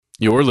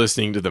You're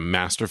listening to the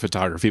Master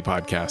Photography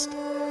Podcast.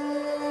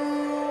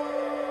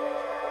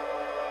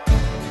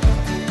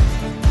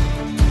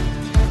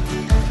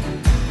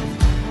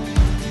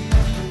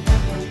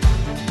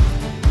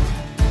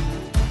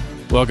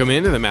 Welcome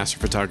into the Master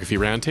Photography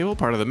Roundtable,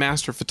 part of the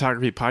Master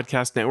Photography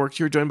Podcast Network.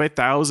 You're joined by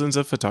thousands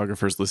of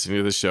photographers listening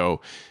to the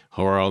show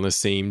who are all on the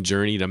same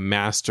journey to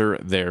master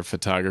their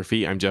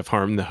photography. I'm Jeff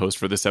Harmon, the host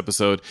for this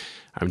episode.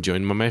 I'm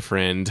joined by my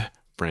friend,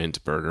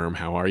 Brent Bergherm.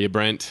 How are you,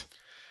 Brent?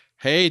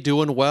 Hey,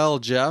 doing well,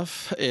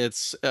 Jeff.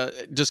 It's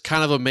just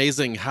kind of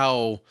amazing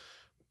how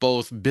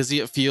both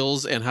busy it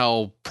feels and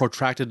how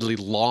protractedly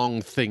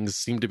long things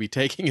seem to be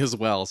taking as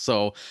well.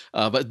 So,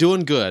 but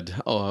doing good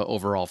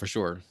overall for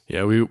sure.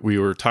 Yeah, we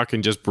were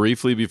talking just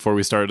briefly before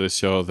we started the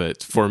show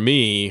that for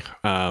me,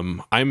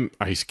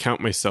 I count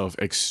myself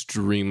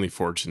extremely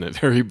fortunate,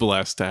 very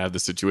blessed to have the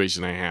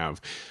situation I have.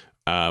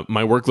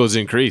 My workload's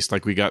increased.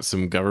 Like we got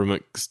some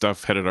government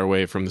stuff headed our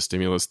way from the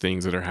stimulus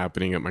things that are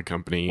happening at my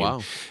company.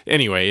 Wow. And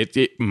anyway,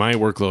 my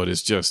workload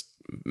is just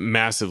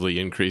massively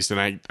increased,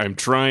 and I'm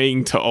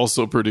trying to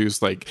also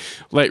produce like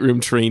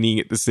Lightroom training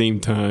at the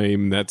same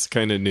time. That's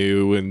kind of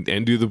new, and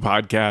do the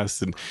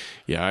podcast. And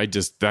yeah, I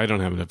don't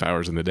have enough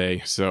hours in the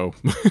day, so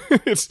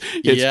it's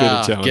been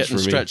a challenge getting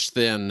for me. Stretched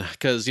thin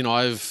because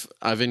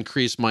I've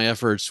increased my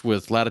efforts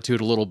with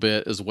Latitude a little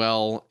bit as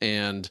well,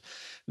 and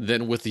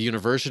then with the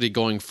university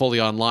going fully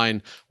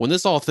online, when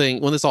this all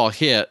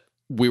hit,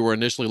 we were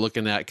initially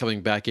looking at coming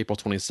back April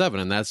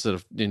 27, and that's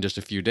in just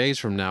a few days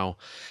from now.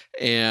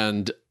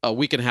 And a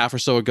week and a half or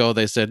so ago,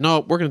 they said, no,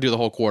 we're going to do the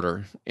whole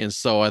quarter. And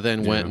so I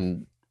then went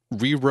and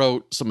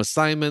rewrote some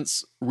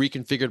assignments,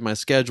 reconfigured my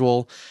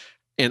schedule,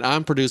 and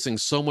I'm producing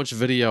so much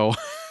video.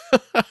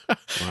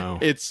 Wow.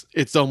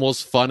 It's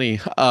almost funny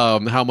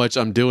how much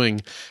I'm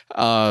doing.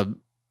 I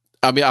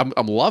mean,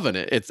 I'm loving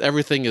it.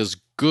 Everything is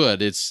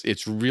good.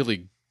 It's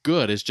really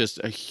good. It's just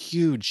a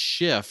huge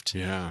shift.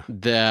 Yeah.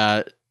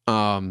 That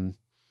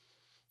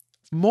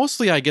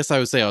mostly, I guess I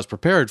would say I was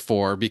prepared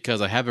for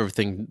because I have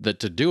everything to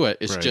do it.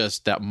 It's right.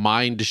 Just that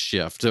mind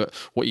shift,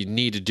 what you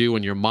need to do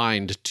in your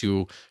mind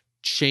to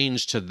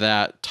change to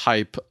that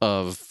type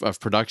of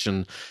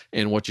production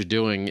and what you're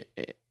doing.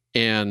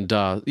 And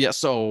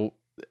so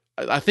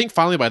I think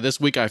finally by this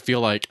week, I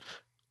feel like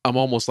I'm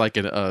almost like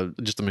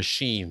just a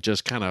machine,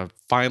 just kind of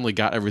finally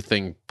got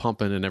everything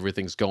pumping and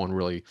everything's going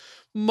really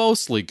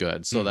mostly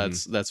good. So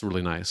that's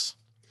really nice.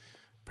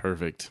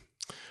 Perfect.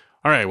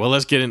 All right, well,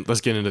 let's get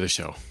into the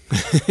show.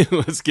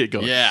 Let's get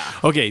going. Yeah.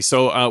 Okay,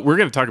 so we're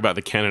going to talk about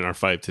the Canon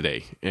R5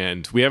 today,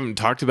 and we haven't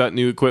talked about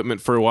new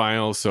equipment for a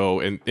while. So,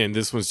 and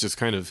this one's just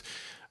kind of,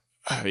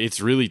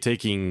 it's really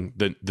taking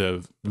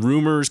the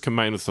rumors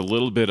combined with a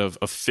little bit of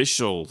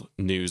official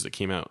news that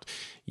came out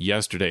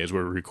yesterday as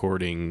we're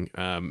recording,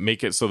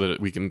 make it so that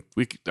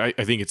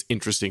I think it's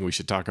interesting. We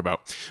should talk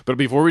about. But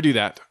before we do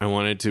that, I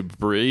wanted to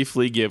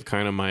briefly give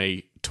kind of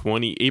my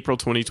April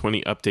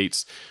 2020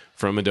 updates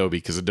from Adobe,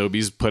 because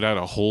Adobe's put out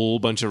a whole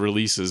bunch of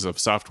releases of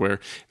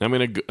software.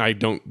 And I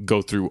don't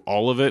go through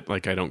all of it.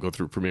 Like I don't go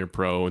through Premiere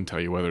Pro and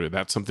tell you whether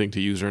that's something to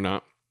use or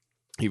not,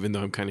 even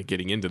though I'm kind of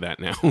getting into that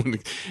now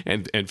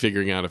and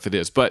figuring out if it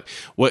is. But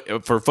for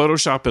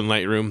Photoshop and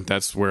Lightroom,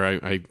 that's where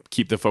I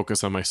keep the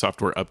focus on my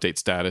software update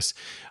status.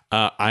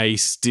 I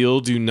still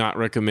do not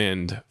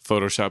recommend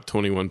Photoshop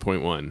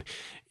 21.1.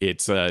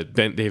 It's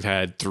they've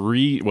had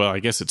 2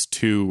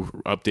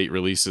 update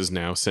releases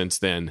now since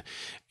then,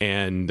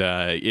 and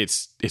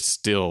it's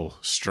still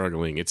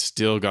struggling. It's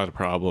still got a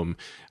problem.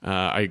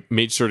 I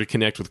made sure to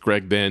connect with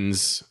Greg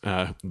Benz,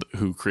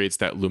 who creates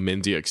that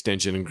Lumenzia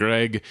extension, and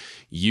Greg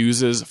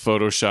uses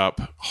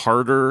Photoshop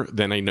harder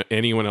than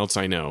anyone else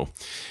I know.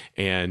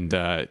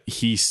 And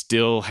he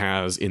still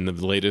has in the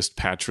latest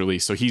patch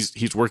release. So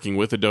he's working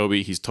with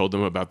Adobe. He's told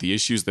them about the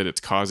issues that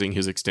it's causing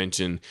his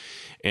extension,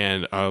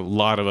 and a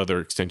lot of other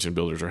extension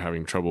builders are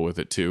having trouble with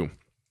it too.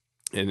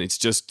 And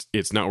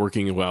it's not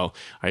working well.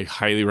 I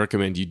highly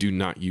recommend you do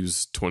not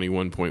use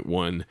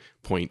 21.1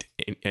 point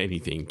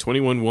anything.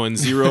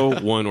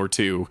 21.1, 1, or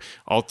 2.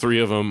 All three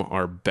of them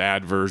are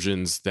bad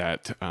versions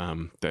that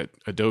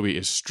Adobe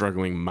is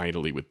struggling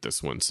mightily with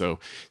this one. So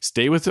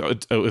stay with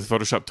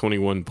Photoshop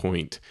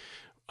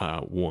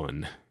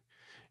 21.1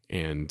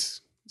 and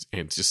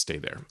just stay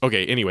there.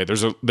 Okay, anyway,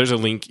 there's a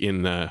link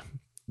in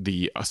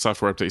the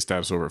software update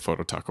status over at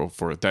Phototaco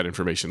for that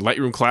information.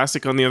 Lightroom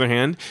Classic, on the other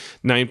hand,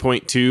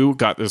 9.2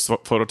 got this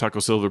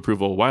Phototaco Silver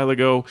approval a while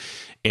ago,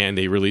 and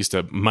they released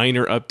a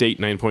minor update,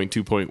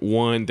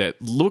 9.2.1,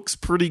 that looks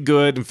pretty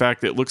good. In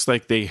fact, it looks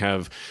like they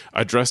have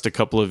addressed a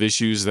couple of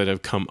issues that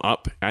have come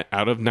up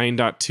out of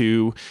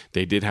 9.2.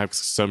 They did have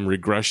some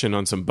regression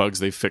on some bugs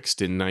they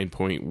fixed in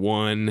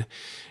 9.1.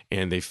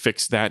 And they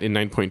fixed that in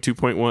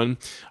 9.2.1.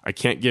 I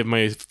can't give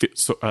my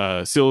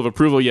seal of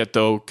approval yet,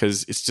 though,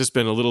 because it's just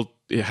been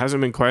it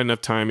hasn't been quite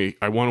enough time.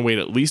 I want to wait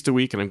at least a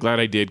week, and I'm glad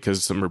I did,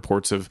 because some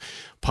reports have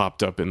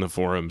popped up in the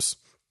forums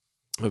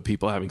of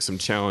people having some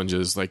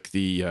challenges, like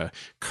the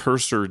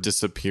cursor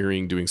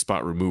disappearing, doing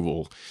spot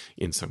removal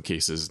in some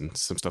cases, and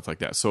some stuff like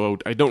that. So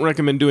I don't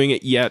recommend doing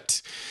it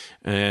yet,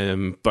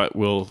 but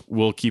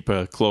we'll keep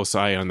a close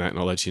eye on that, and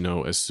I'll let you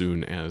know as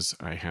soon as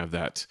I have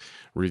that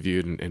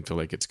reviewed and feel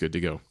like it's good to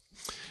go.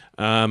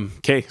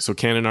 Okay, so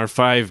Canon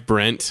R5,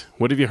 Brent,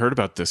 what have you heard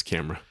about this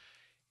camera?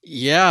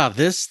 Yeah,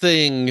 this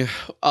thing,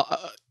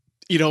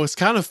 it's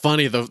kind of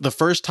funny. The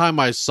first time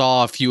I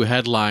saw a few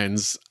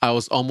headlines, I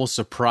was almost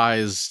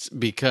surprised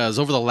because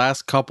over the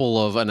last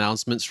couple of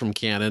announcements from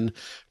Canon,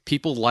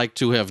 people like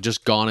to have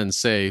just gone and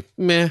say,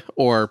 meh,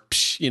 or,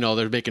 psh,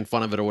 they're making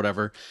fun of it or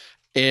whatever.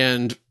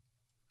 And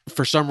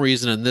for some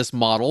reason in this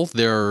model,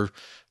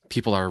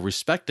 people are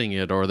respecting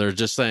it, or they're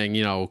just saying,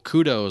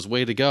 kudos,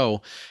 way to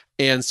go.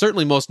 And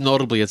certainly most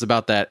notably, it's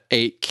about that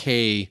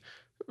 8K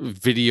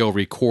video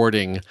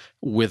recording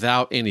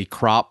without any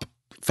crop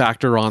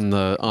factor on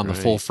the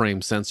full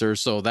frame sensor.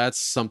 So that's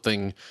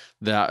something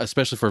that,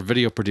 especially for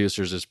video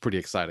producers, is pretty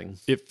exciting.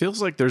 It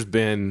feels like there's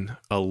been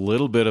a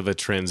little bit of a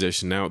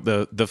transition. Now,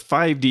 the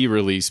 5D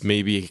release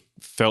maybe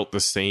felt the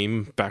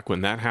same back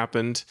when that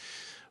happened,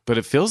 but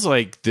it feels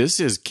like this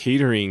is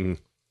catering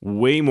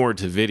way more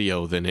to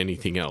video than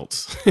anything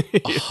else.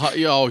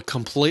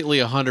 Completely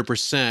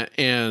 100%.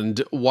 And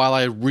while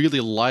I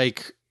really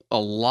like a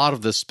lot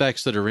of the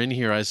specs that are in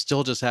here, I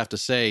still just have to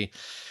say,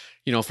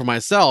 for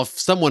myself,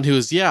 someone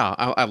who's,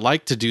 I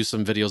like to do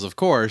some videos, of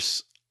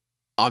course.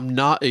 I'm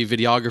not a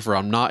videographer.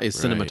 I'm not a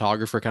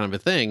cinematographer kind of a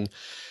thing.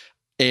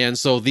 And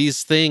so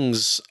these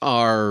things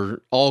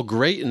are all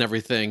great and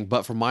everything,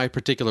 but for my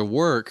particular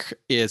work,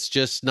 it's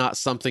just not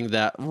something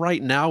that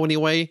right now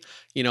anyway,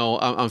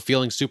 I'm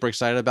feeling super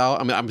excited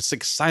about. I mean, I'm just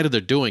excited they're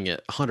doing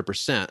it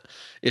 100%.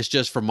 It's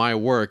just for my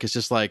work. It's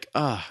just like,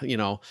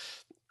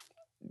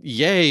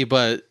 yay.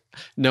 But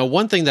now,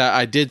 one thing that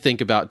I did think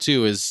about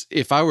too is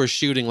if I were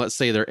shooting, let's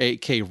say their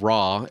 8K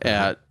RAW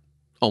at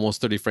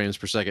almost 30 frames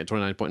per second,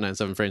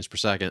 29.97 frames per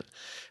second,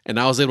 and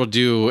I was able to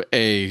do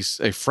a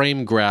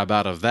frame grab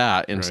out of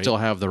that and still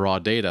have the raw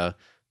data,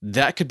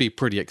 that could be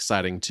pretty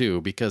exciting too,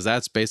 because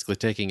that's basically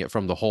taking it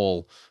from the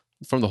whole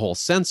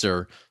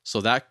sensor.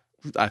 So that,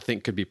 I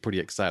think, could be pretty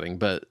exciting.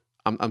 But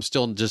I'm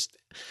still just,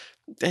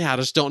 I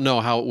just don't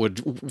know how it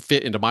would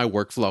fit into my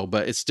workflow,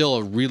 but it's still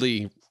a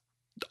really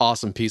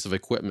awesome piece of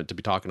equipment to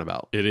be talking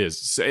about. It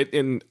is.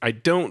 And I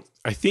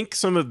think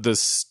some of the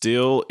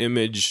still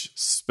image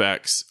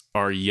specs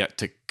are yet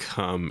to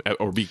come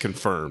or be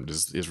confirmed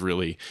is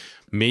really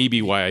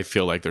maybe why I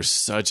feel like there's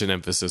such an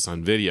emphasis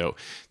on video.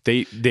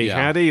 They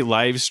had a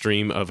live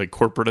stream of a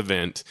corporate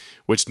event,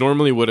 which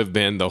normally would have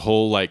been the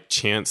whole like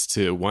chance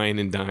to wine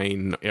and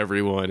dine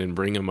everyone and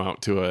bring them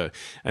out to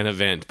an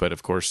event. But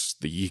of course,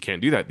 you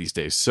can't do that these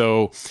days.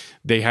 So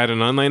they had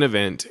an online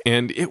event,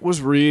 and it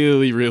was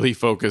really, really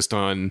focused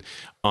on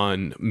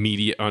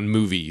media, on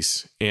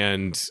movies,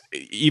 and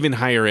even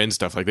higher end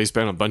stuff. Like they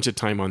spent a bunch of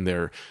time on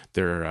their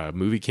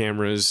movie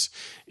cameras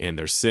and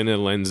their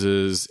Cine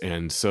lenses,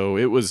 and so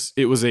it was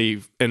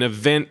an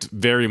event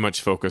very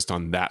much focused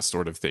on that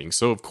sort of thing.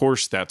 So of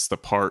course that's the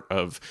part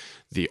of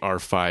the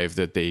R5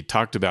 that they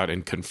talked about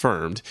and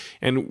confirmed,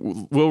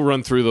 and we'll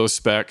run through those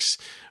specs.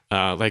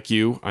 Like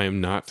you, I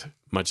am not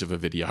much of a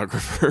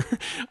videographer.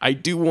 I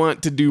do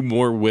want to do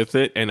more with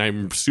it, and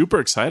I'm super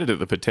excited at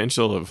the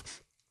potential of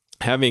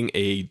having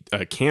a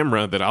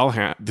camera that I'll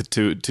have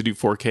to do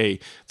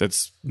 4K.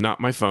 That's not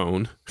my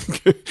phone.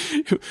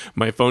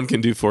 My phone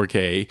can do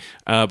 4K,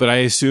 but I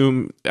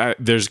assume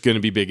there's going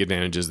to be big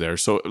advantages there.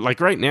 So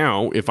like right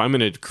now, if I'm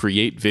going to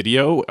create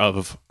video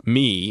of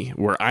me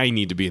where I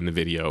need to be in the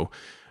video,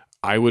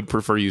 I would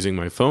prefer using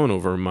my phone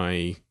over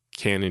my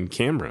Canon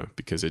camera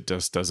because it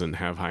just doesn't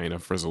have high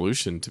enough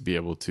resolution to be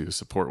able to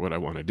support what I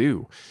want to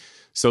do.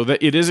 So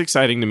that it is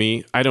exciting to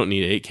me. I don't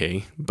need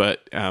 8K,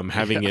 but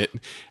having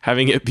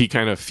it be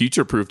kind of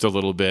future proofed a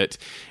little bit,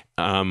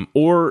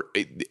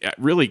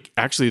 really,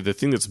 actually, the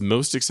thing that's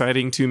most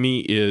exciting to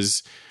me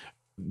is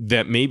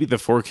that maybe the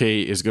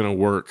 4K is going to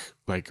work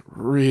like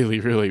really,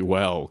 really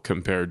well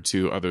compared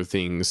to other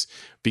things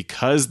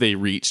because they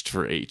reached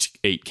for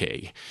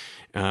 8K.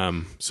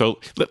 So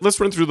let's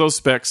run through those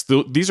specs.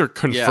 These are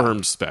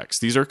confirmed specs.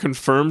 These are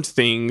confirmed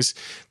things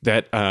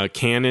that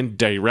Canon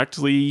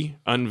directly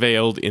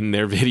unveiled in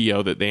their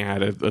video that they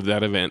had of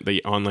that event,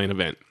 the online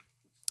event.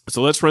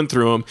 So let's run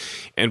through them.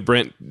 And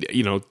Brent,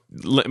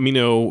 let me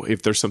know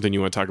if there's something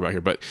you want to talk about here.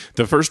 But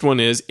the first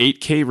one is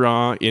 8K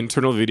RAW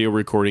internal video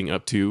recording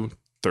up to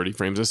 30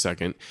 frames a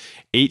second,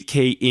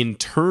 8K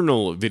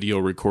internal video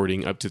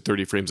recording up to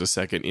 30 frames a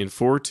second in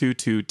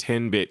 422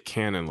 10-bit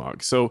Canon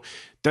log. So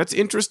that's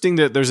interesting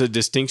that there's a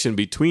distinction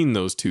between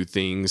those two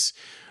things.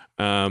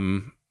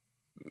 Well,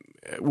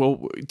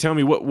 tell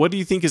me, what do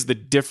you think is the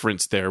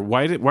difference there?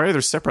 Why are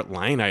there separate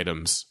line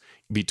items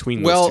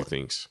between those two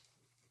things?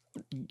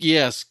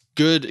 Yes,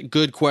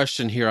 Good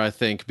question here, I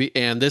think.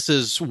 And this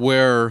is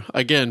where,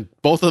 again,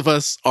 both of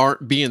us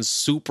aren't being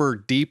super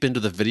deep into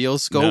the video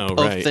scope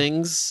of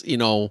things.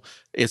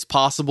 It's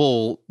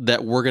possible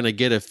that we're going to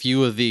get a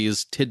few of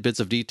these tidbits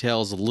of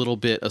details a little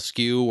bit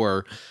askew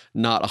or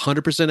not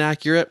 100%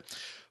 accurate.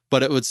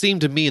 But it would seem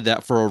to me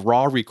that for a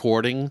raw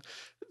recording,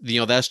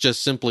 that's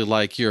just simply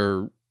like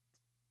you're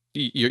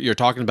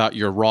talking about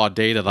your raw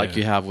data like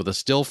you have with a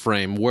still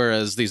frame.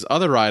 Whereas these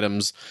other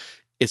items,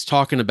 it's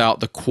talking about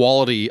the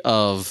quality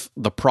of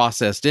the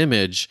processed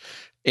image,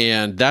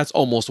 and that's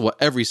almost what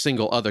every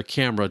single other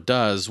camera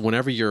does.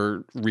 Whenever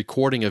you're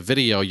recording a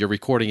video, you're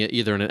recording it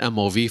either in an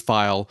MOV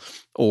file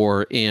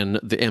or in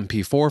the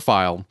MP4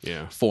 file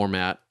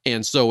format.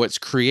 And so it's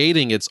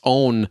creating its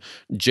own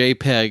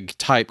JPEG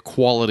type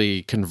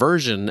quality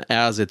conversion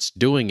as it's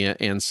doing it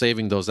and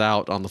saving those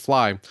out on the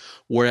fly.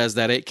 Whereas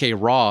that 8K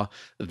RAW,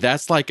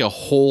 that's like a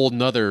whole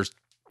nother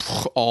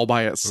all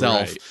by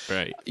itself.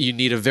 Right. You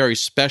need a very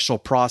special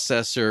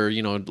processor,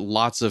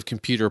 lots of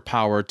computer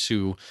power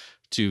to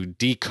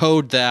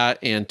decode that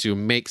and to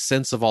make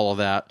sense of all of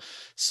that.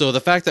 So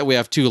the fact that we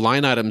have two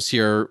line items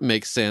here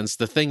makes sense.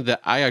 The thing that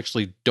I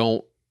actually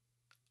don't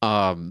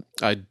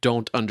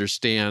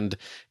understand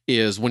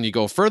is when you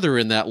go further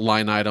in that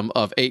line item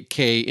of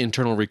 8K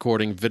internal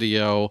recording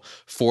video,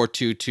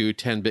 422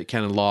 10-bit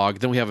Canon log.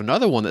 Then we have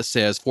another one that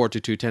says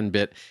 422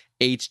 10-bit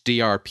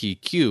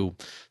HDR-PQ.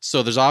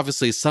 So there's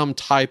obviously some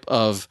type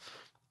of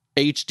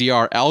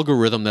HDR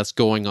algorithm that's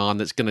going on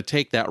that's going to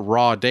take that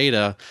raw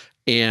data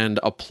and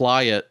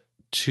apply it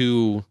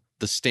to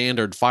the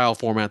standard file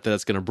format that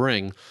it's going to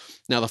bring.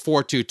 Now, the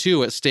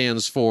 422, it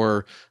stands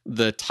for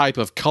the type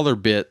of color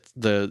bit,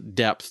 the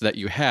depth that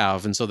you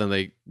have. And so then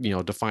they,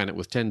 define it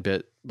with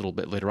 10-bit a little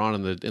bit later on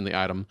in the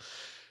item.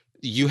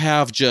 You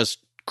have just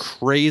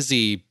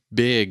crazy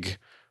big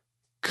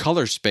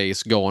color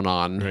space going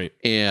on, right?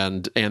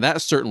 And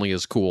that certainly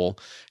is cool.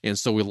 And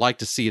so we like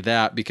to see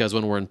that, because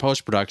when we're in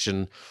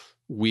post-production,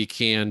 we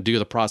can do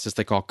the process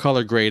they call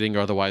color grading, or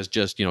otherwise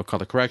just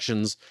color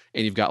corrections,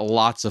 and you've got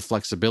lots of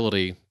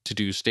flexibility to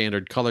do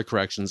standard color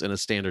corrections in a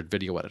standard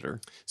video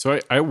editor. So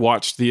I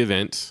watched the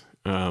event.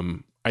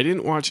 I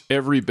didn't watch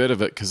every bit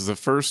of it because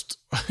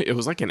it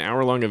was like an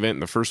hour-long event,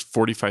 and the first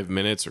 45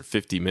 minutes or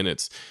 50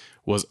 minutes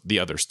was the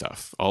other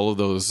stuff. All of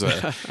those,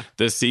 the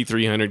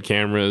C300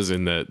 cameras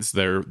and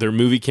their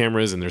movie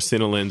cameras and their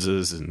Cine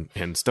lenses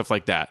and stuff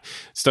like that.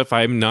 Stuff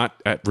I'm not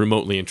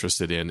remotely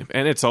interested in.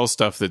 And it's all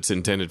stuff that's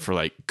intended for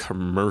like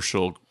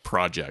commercial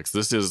projects.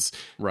 This is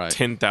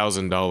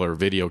 $10,000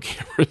 video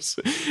cameras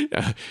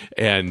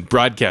and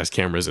broadcast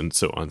cameras and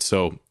so on.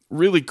 So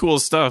really cool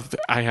stuff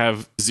I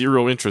have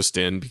zero interest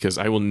in, because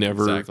I will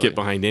never get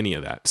behind any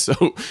of that.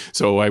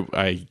 So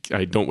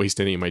I don't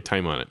waste any of my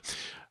time on it.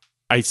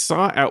 I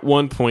saw at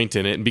one point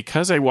in it, and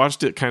because I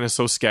watched it kind of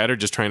so scattered,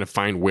 just trying to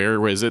find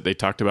where is it, they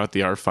talked about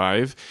the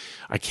R5.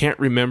 I can't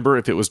remember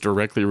if it was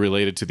directly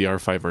related to the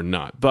R5 or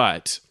not,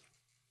 but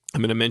I'm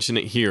going to mention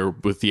it here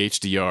with the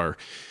HDR.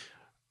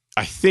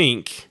 I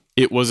think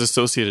it was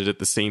associated at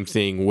the same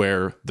thing,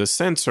 where the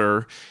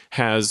sensor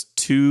has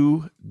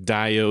 2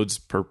 diodes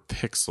per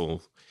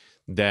pixel,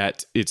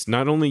 that it's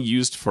not only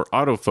used for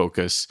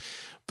autofocus,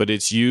 but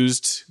it's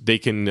used, they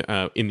can,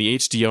 in the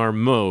HDR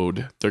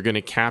mode, they're going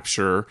to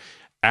capture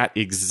at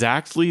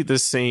exactly the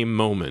same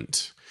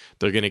moment.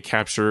 They're going to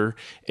capture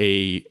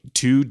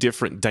 2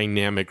 different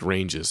dynamic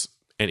ranges,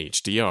 an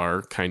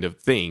HDR kind of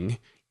thing,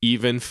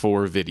 even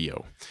for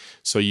video.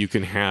 So you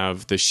can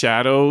have the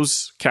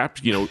shadows,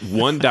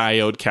 one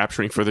diode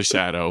capturing for the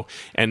shadow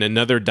and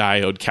another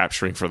diode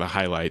capturing for the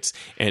highlights,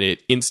 and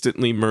it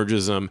instantly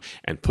merges them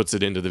and puts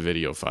it into the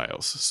video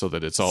files so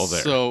that it's all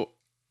there.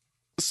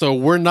 So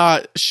we're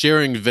not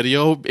sharing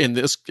video in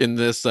this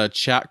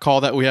chat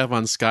call that we have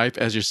on Skype.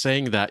 As you're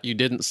saying that, you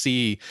didn't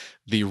see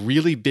the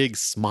really big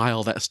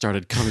smile that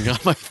started coming on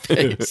my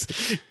face,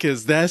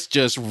 because that's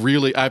just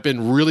really, I've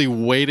been really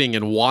waiting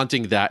and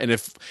wanting that. And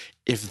if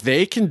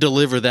they can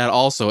deliver that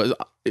also,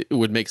 it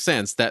would make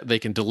sense that they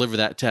can deliver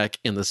that tech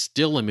in the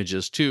still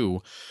images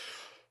too.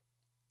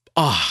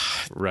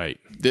 Right.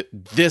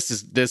 This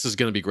is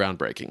going to be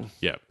groundbreaking.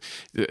 Yeah.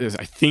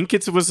 I think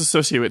it was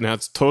associated with, now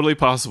it's totally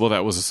possible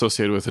that was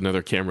associated with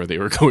another camera they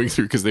were going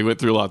through, because they went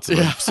through lots of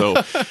them. So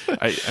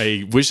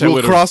I wish I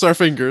would cross our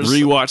fingers,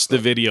 rewatched the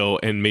video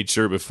and made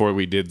sure before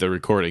we did the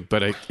recording.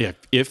 But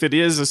if it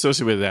is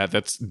associated with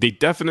that, they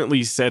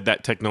definitely said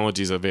that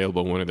technology is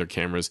available in one of their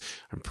cameras.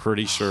 I'm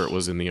pretty sure it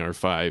was in the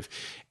R5.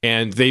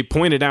 And they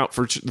pointed out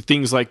for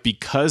things like,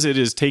 because it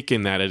is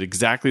taken that at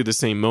exactly the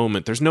same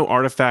moment, there's no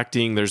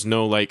artifacting, there's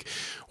no like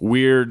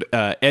weird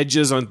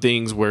edges on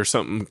things where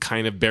something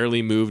kind of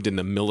barely moved in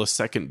the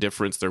millisecond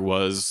difference there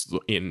was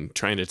in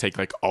trying to take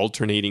like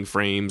alternating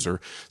frames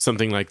or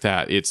something like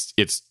that. It's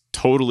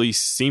totally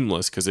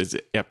seamless, because it's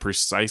at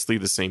precisely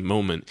the same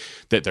moment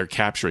that they're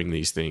capturing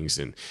these things.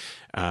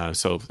 And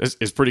so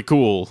it's pretty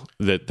cool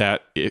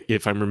that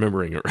if I'm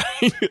remembering it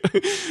right,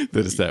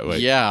 that it's that way.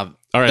 Yeah.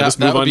 All right, let's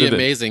move on to that would be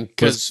amazing,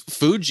 because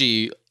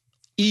Fuji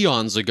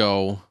eons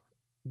ago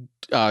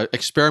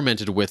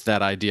experimented with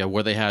that idea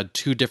where they had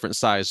two different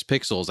sized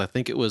pixels. I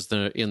think it was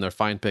in their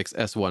FinePix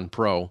S1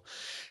 Pro,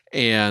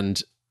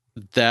 and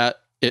that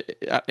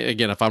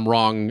again, if I'm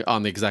wrong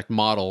on the exact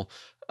model,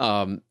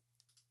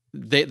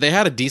 they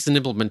had a decent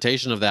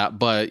implementation of that.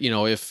 But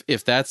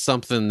if that's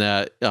something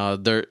that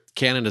their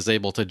Canon is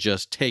able to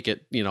just take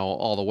it,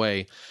 all the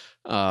way,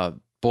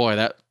 boy,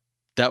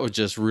 that would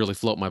just really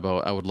float my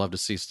boat. I would love to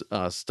see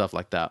stuff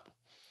like that.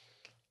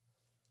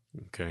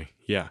 Okay.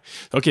 Yeah.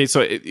 Okay.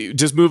 So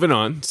just moving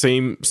on,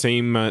 same,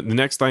 the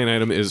next line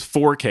item is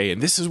 4K.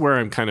 And this is where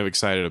I'm kind of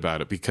excited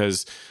about it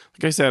because,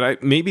 like I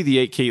said, maybe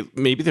the 8K,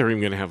 maybe they're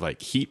even going to have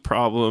like heat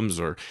problems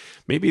or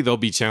maybe there'll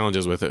be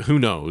challenges with it. Who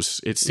knows?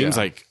 It seems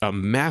like a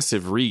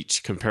massive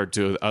reach compared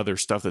to other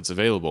stuff that's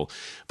available.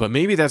 But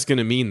maybe that's going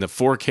to mean the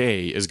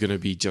 4K is going to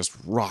be just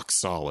rock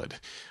solid.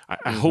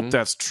 I hope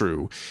that's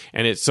true.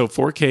 And it's so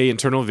 4K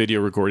internal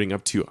video recording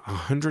up to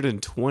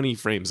 120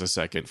 frames a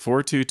second,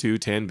 422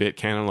 10-bit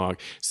Canon log,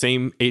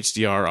 same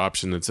HDR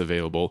option that's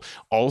available.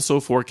 Also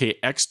 4K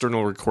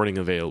external recording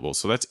available.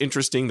 So that's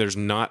interesting. There's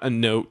not a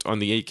note on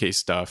the 8K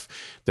stuff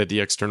that the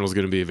external is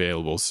going to be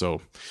available.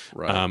 So,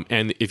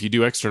 and if you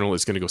do external,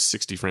 it's going to go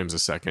 60 frames a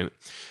second.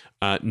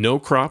 No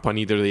crop on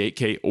either the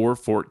 8K or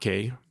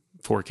 4K.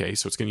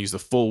 So it's going to use the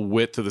full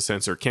width of the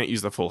sensor. Can't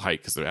use the full height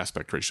because the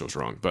aspect ratio is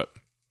wrong, but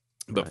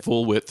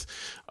full width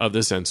of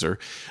the sensor.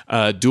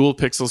 Dual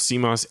pixel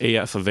CMOS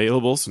AF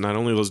available. So not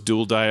only those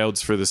dual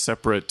diodes for the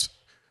separate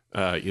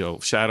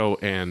shadow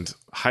and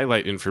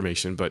highlight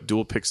information, but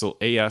dual pixel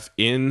AF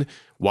in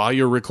while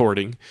you're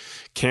recording.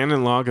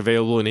 Canon log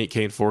available in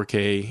 8K and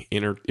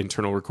 4K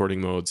internal recording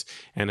modes.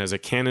 And as a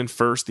Canon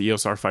first, the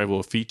EOS R5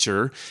 will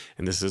feature,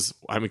 and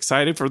I'm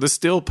excited for the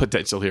still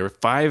potential here,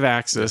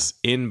 5-axis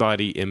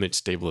in-body image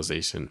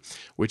stabilization,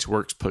 which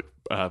works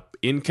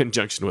in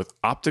conjunction with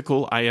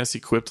optical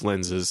IS-equipped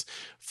lenses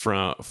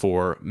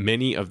for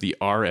many of the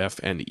RF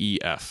and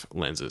EF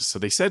lenses. So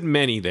they said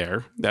many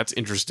there. That's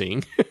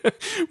interesting.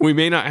 We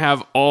may not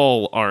have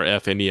all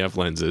RF and EF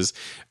lenses.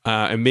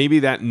 And maybe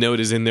that note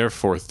is in there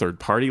for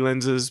third-party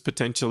lenses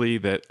potentially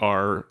that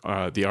are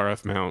the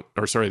RF mount,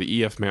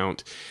 the EF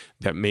mount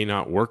that may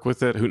not work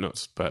with it. Who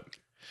knows? But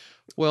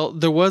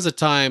there was a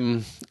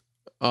time,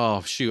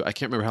 I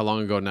can't remember how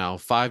long ago now,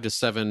 5 to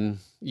 7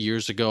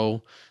 years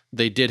ago,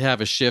 they did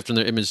have a shift in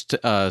their image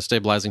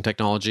stabilizing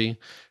technology,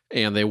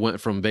 and they went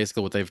from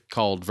basically what they've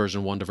called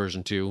version 1 to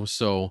version 2.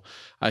 So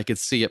I could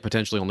see it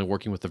potentially only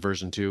working with the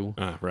version 2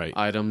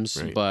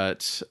 items,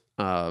 but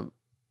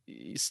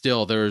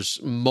still,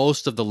 there's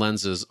most of the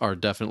lenses are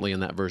definitely in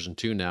that version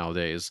 2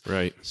 nowadays.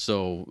 Right.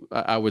 So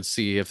I would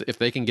see if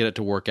they can get it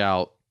to work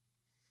out,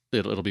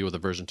 it'll be with the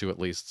version 2 at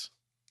least.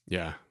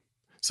 Yeah.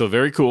 So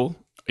very cool.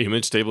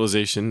 Image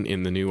stabilization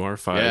in the new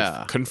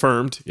R5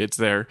 confirmed. It's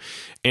there.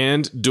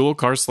 And dual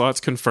card slots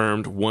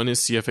confirmed. One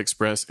is CF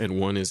Express and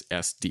one is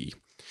SD.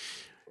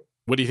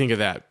 What do you think of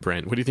that,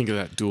 Brent? What do you think of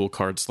that dual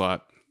card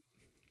slot?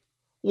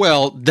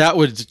 Well, that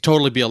would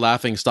totally be a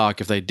laughing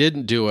stock if they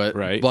didn't do it.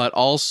 Right. But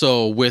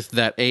also with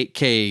that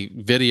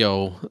 8K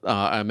video,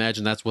 I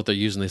imagine that's what they're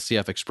using the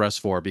CF Express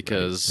for,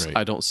 because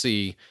I don't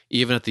see,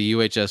 even at the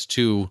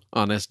UHS-2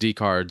 on SD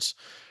cards,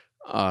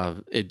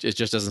 it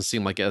just doesn't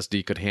seem like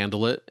SD could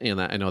handle it.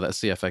 And I know that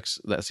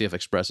CF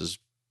Express is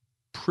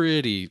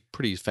pretty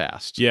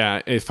fast.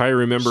 Yeah, if I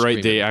remember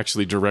right, they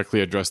actually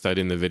directly addressed that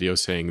in the video,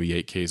 saying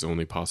the 8K is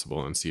only possible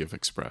on CF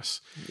Express.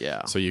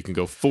 Yeah. So you can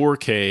go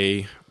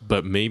 4K,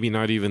 but maybe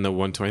not even the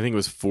 120. I think it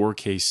was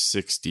 4K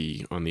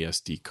 60 on the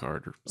SD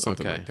card or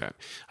something like that.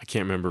 I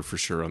can't remember for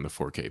sure on the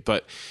 4K.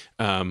 But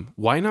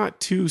why not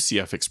 2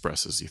 CF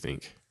Expresses, you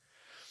think?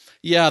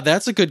 Yeah,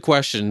 that's a good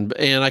question.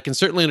 And I can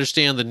certainly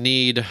understand the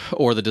need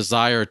or the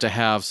desire to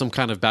have some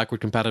kind of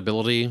backward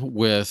compatibility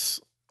with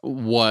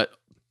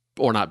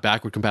or not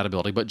backward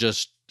compatibility, but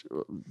just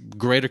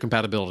greater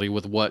compatibility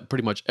with what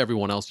pretty much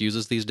everyone else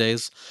uses these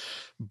days.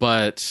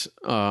 But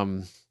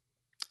going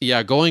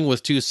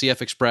with 2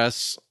 CF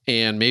Express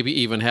and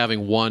maybe even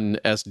having 1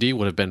 SD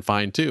would have been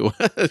fine too,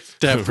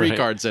 to have 3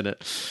 cards in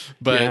it.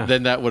 But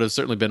then that would have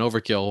certainly been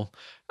overkill.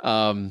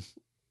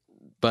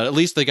 But at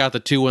least they got the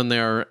 2 in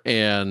there,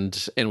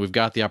 and we've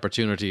got the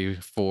opportunity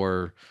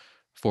for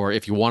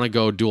if you want to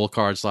go dual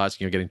card slots,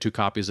 getting 2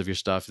 copies of your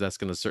stuff, that's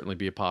going to certainly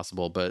be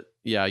possible. But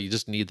yeah, you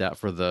just need that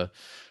for the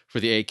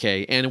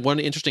 8K. And one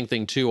interesting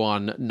thing too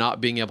on not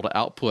being able to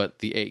output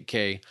the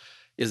 8K,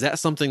 is that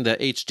something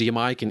that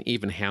HDMI can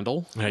even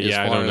handle? I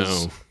don't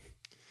know.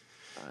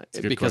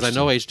 Because question.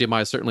 I know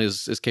HDMI certainly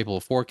is capable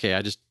of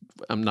 4K.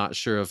 I'm not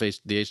sure if the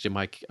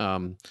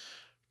HDMI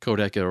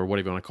codec or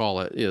whatever you want to call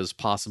it is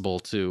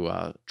possible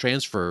to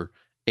transfer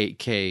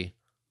 8K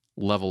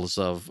levels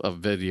of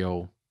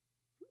video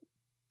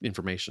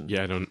information.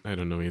 Yeah, I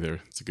don't know either.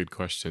 It's a good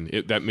question.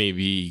 That may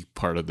be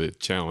part of the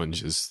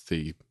challenge, is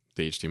the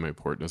HDMI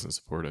port doesn't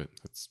support it.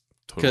 That's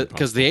totally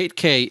because the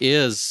 8K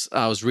is,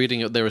 I was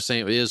reading it, they were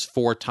saying it is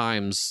 4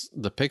 times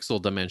the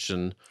pixel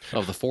dimension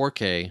of the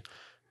 4K,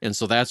 and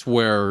so that's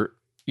where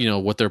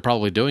what they're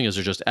probably doing is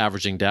they're just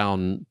averaging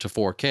down to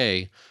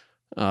 4K.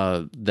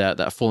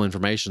 That full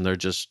information, they're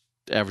just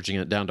averaging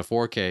it down to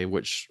 4K,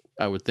 which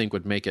I would think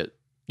would make it,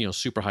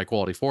 super high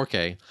quality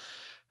 4K.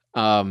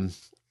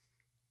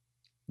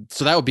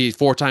 So that would be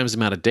 4 times the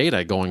amount of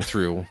data going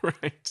through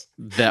Right.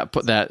 that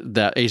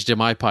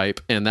HDMI pipe,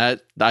 and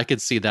that I could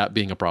see that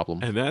being a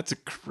problem. And that's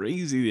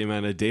crazy, the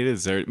amount of data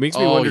is there. It makes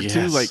me wonder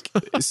too, like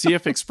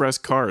CF Express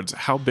cards,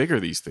 how big are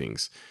these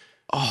things?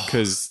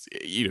 Because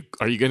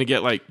are you going to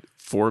get like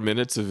 4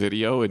 minutes of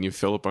video and you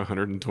fill up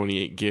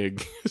 128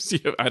 gig?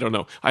 I don't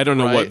know. I don't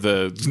know Right. what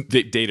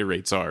the data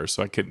rates are,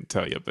 so I couldn't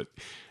tell you. But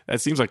that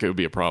seems like it would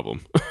be a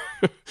problem.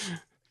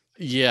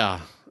 Yeah.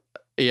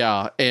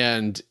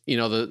 And,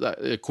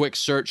 the quick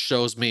search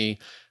shows me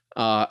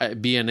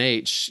at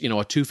B&H, a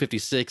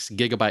 256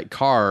 gigabyte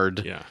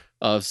card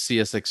of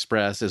CS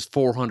Express is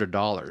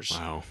 $400.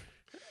 Wow.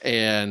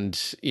 And,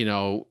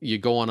 you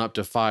go on up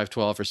to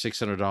 $512 or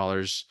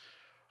 $600.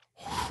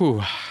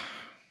 Whew.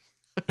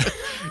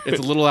 It's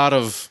a little out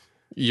of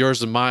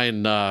yours and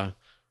mine,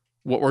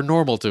 what we're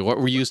normal to, what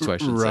we're used to, I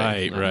should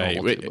say.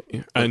 Right.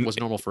 What was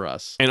normal for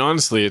us. And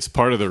honestly, it's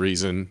part of the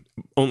reason,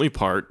 only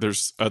part,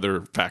 there's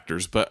other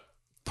factors, but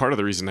part of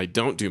the reason I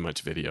don't do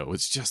much video.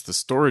 It's just the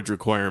storage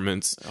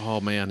requirements. Oh,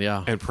 man,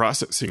 yeah. And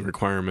processing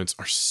requirements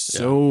are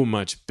so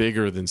much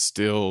bigger than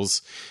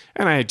stills.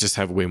 And I just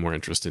have way more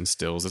interest in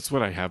stills. It's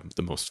what I have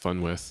the most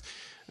fun with.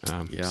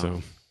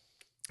 So,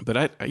 but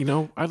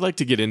I'd like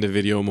to get into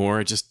video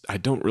more. I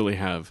don't really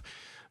have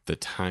the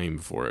time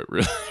for it.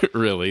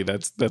 Really,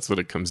 that's what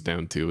it comes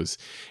down to is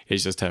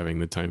just having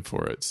the time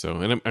for it. So,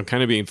 and I'm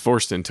kind of being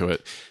forced into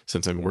it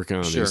since I'm working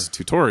on these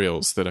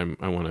tutorials that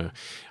I want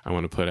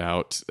to put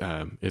out.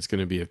 It's going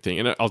to be a thing,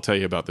 and I'll tell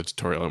you about the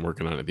tutorial I'm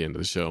working on at the end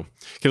of the show.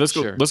 Okay,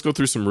 let's go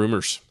through some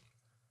rumors.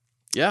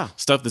 Yeah.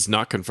 Stuff that's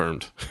not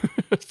confirmed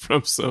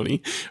from Sony,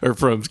 or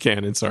from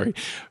Canon, sorry.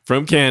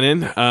 From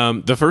Canon.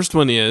 The first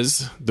one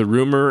is the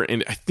rumor,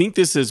 and I think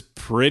this is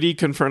pretty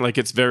confirmed, like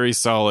it's very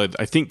solid.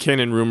 I think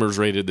Canon Rumors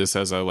rated this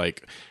as a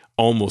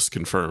almost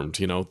confirmed,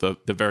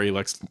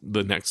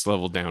 the next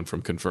level down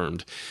from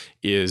confirmed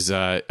is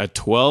a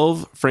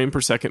 12 frame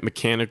per second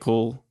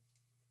mechanical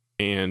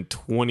and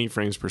 20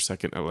 frames per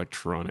second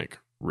electronic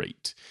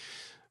rate.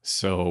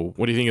 So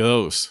what do you think of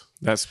those?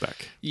 That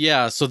spec.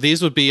 Yeah, so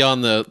these would be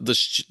on the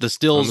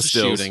stills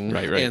shooting,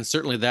 right, and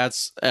certainly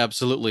that's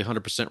absolutely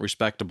 100%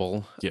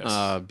 respectable.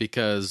 Yes,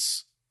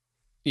 because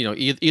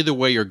either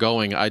way you're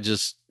going,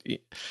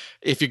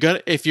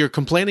 if you're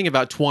complaining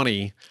about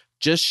 20,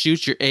 just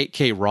shoot your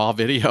 8K raw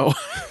video,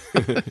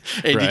 and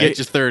you get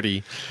your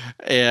 30,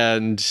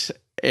 and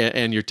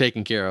you're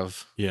taken care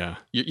of. Yeah,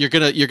 you're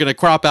gonna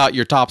crop out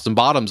your tops and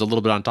bottoms a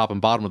little bit on top and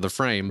bottom of the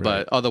frame,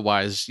 but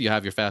otherwise you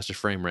have your faster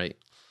frame rate.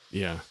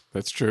 Yeah,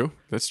 that's true.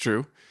 I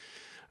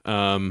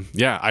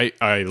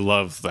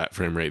love that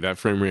frame rate. That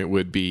frame rate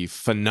would be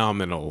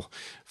phenomenal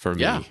for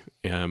me.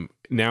 Yeah.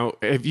 Now,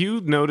 have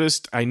you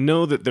noticed, I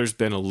know that there's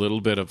been a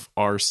little bit of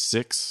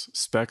R6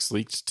 specs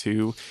leaked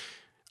too.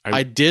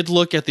 I did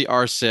look at the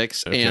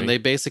R6, and they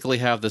basically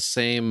have the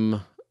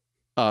same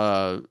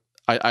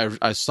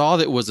I saw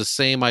that it was the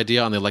same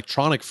idea on the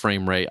electronic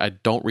frame rate. I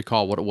don't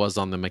recall what it was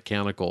on the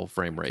mechanical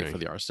frame rate for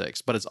the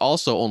R6, but it's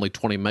also only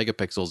 20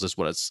 megapixels is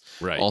what it's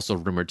also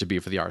rumored to be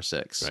for the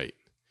R6. Right.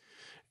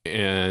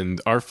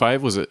 And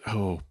R5 was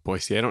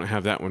I don't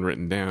have that one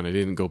written down. I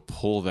didn't go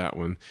pull that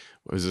one.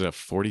 Was it a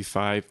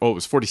 45? Oh, it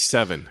was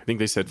 47. I think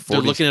they said 40.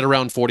 They're looking at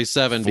around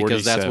 47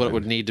 because that's what it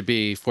would need to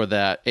be for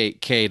that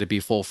 8K to be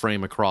full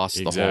frame across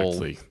the whole.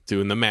 Exactly.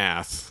 Doing the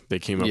math, they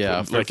came up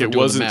with like it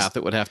wasn't. The math,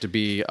 it would have to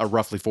be a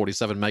roughly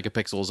 47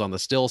 megapixels on the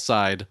still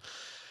side,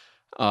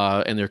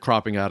 and they're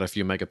cropping out a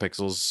few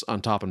megapixels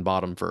on top and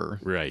bottom for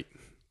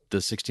the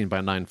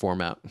 16:9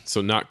 format.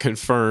 So not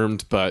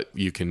confirmed, but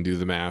you can do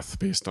the math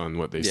based on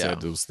what they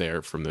said was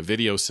there from the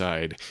video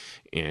side,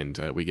 and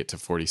we get to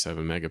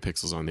 47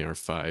 megapixels on the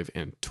R5,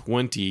 and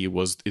 20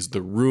 is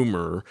the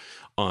rumor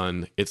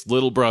on its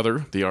little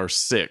brother, the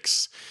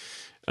R6.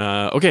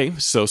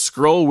 So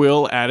scroll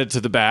wheel added to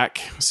the back.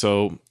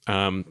 So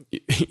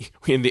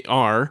in the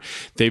R,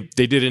 they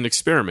did an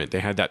experiment. They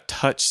had that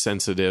touch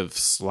sensitive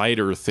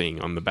slider thing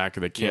on the back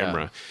of the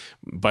camera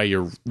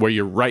where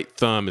your right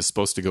thumb is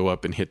supposed to go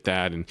up and hit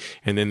that, and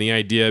then the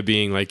idea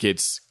being like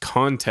it's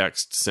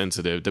context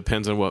sensitive,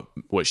 depends on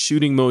what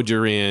shooting mode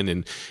you're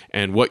in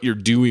and what you're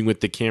doing with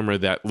the camera.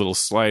 That little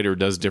slider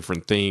does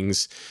different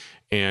things,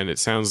 and it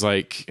sounds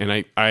like, and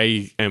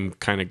I am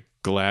kind of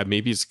glad,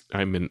 maybe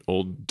I'm an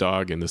old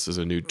dog and this is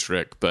a new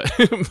trick, but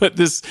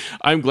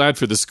I'm glad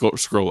for the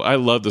scroll. I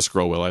love the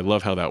scroll wheel. I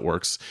love how that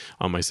works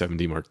on my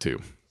 7D Mark II.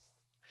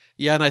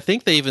 Yeah, and I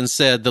think they even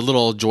said the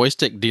little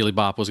joystick dealy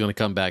bop was going to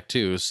come back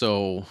too.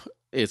 So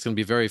it's going to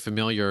be very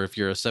familiar if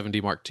you're a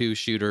 7D Mark II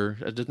shooter.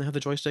 It doesn't have the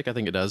joystick? I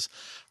think it does.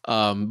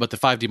 But the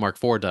 5D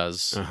Mark IV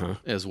does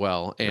as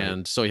well.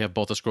 And so you have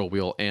both the scroll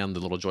wheel and the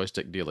little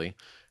joystick dealy.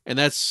 And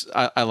that's,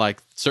 I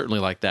certainly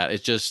like that.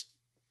 It's just,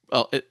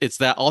 it's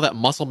that all that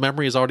muscle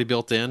memory is already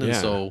built in, and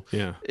Yeah, so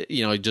yeah.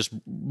 you just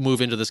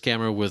move into this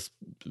camera with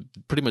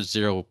pretty much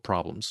zero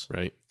problems.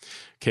 Right.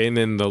 Okay, and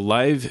then the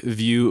live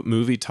view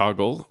movie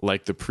toggle,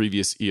 like the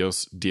previous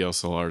EOS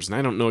DSLRs. And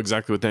I don't know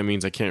exactly what that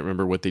means. I can't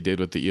remember what they did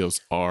with the EOS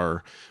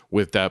R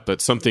with that,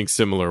 but something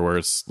similar where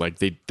it's like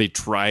they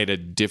tried a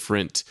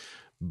different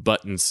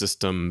button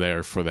system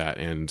there for that,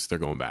 and they're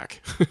going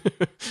back.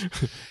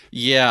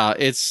 Yeah,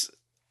 it's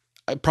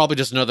probably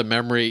just another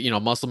memory,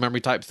 muscle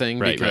memory type thing,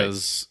 Right,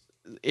 because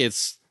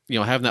it's,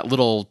 having that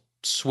little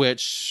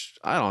switch.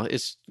 I don't know.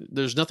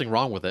 There's nothing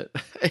wrong with it.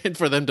 And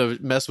for them to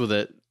mess with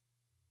it,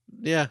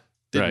 yeah,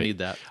 didn't Right. need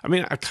that. I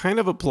mean, I kind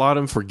of applaud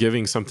them for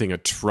giving something a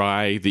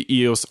try. The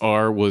EOS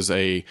R was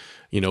a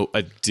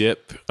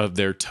dip of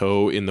their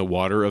toe in the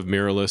water of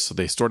mirrorless, so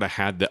they sort of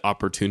had the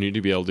opportunity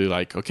to be able to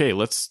like, okay,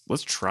 let's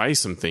try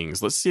some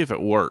things. Let's see if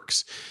it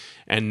works.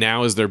 And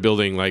now as they're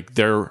building like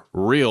their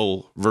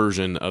real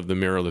version of the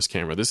mirrorless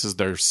camera, this is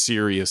their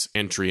serious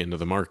entry into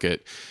the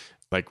market.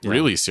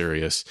 Really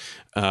serious.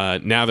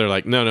 Now they're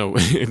like, no,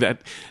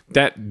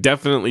 that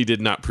definitely did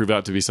not prove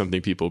out to be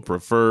something people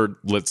preferred.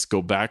 Let's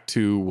go back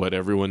to what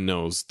everyone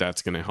knows.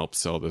 That's going to help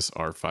sell this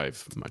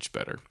R5 much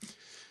better.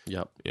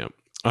 Yep.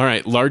 All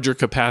right, larger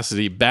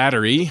capacity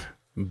battery,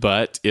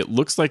 but it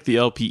looks like the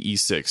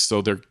LPE6.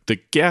 So the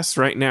guess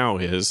right now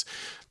is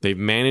they've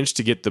managed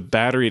to get the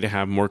battery to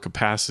have more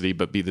capacity,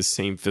 but be the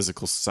same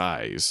physical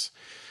size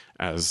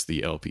as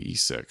the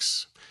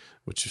LPE6.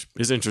 Which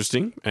is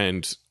interesting,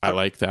 and I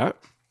like that.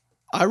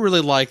 I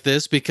really like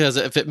this because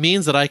if it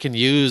means that I can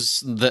use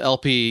the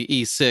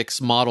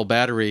LPE6 model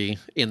battery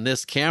in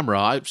this camera,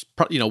 I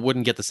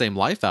wouldn't get the same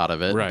life out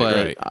of it. Right, but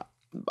right.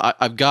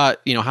 I've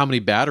got how many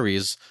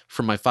batteries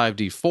from my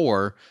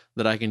 5D4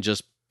 that I can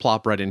just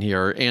plop right in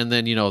here, and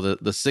then the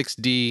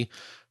 6D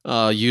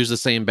use the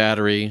same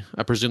battery.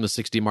 I presume the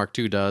 6D Mark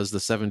II does, the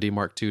 7D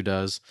Mark II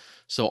does.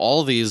 So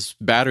all these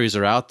batteries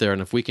are out there,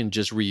 and if we can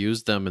just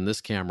reuse them in this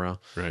camera,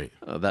 right,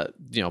 that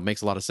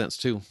makes a lot of sense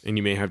too. And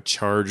you may have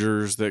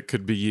chargers that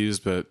could be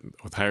used, but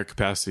with higher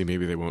capacity,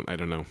 maybe they won't. I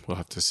don't know. We'll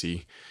have to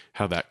see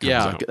how that comes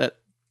out.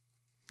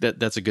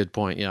 That's a good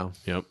point. Yeah.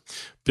 Yep.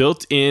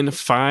 Built-in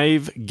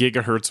 5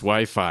 gigahertz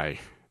Wi-Fi.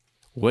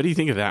 What do you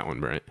think of that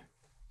one, Brent?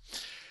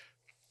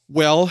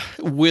 Well,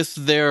 with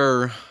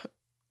their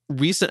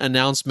recent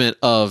announcement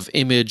of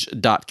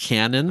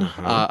image.canon,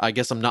 I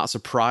guess I'm not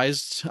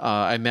surprised.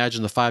 I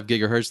imagine the 5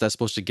 gigahertz, that's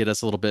supposed to get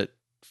us a little bit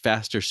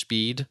faster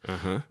speed.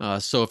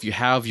 So if you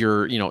have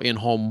your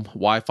in-home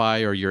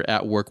Wi-Fi or your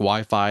at-work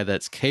Wi-Fi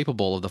that's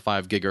capable of the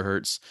 5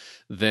 gigahertz,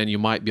 then you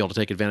might be able to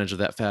take advantage of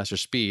that faster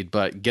speed.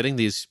 But getting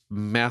these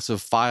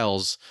massive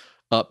files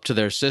up to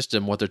their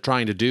system, what they're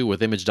trying to do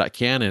with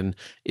image.canon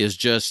is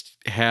just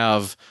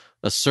have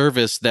a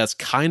service that's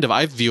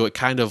I view it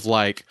kind of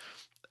like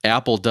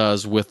Apple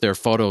does with their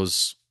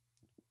Photos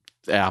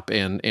app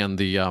and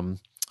the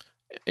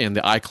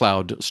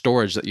iCloud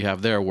storage that you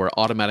have there, where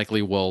automatically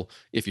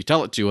if you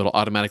tell it to, it'll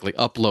automatically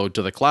upload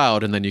to the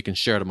cloud, and then you can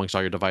share it amongst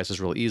all your devices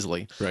really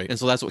easily. Right. And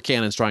so that's what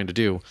Canon's trying to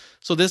do.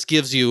 So this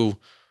gives you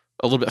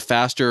a little bit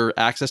faster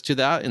access to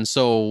that, and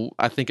so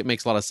I think it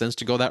makes a lot of sense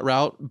to go that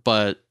route,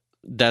 but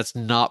that's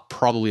not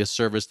probably a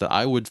service that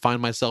I would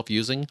find myself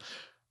using.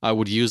 I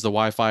would use the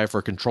Wi-Fi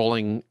for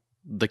controlling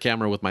the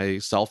camera with my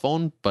cell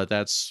phone, but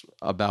that's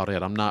about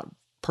it. I'm not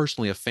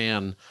personally a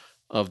fan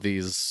of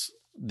these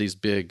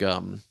big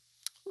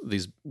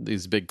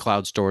these big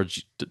cloud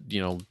storage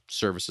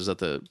services that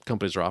the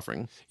companies are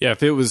offering. Yeah,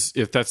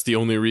 if that's the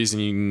only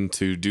reason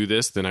to do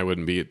this, then that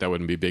wouldn't be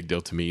a big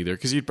deal to me either,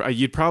 because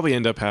you'd probably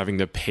end up having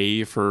to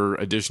pay for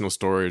additional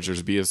storage.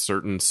 There's be a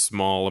certain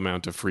small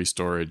amount of free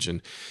storage,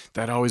 and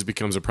that always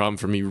becomes a problem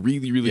for me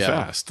really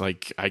fast.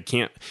 Like I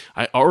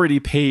already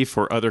pay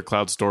for other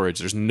cloud storage.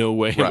 There's no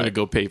way I'm going to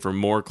go pay for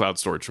more cloud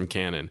storage from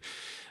Canon.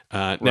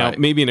 Now,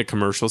 maybe in a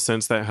commercial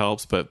sense that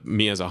helps, but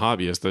me as a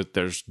hobbyist,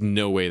 there's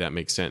no way that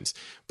makes sense.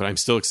 But I'm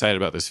still excited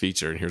about this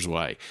feature, and here's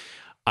why.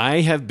 I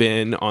have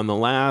been on the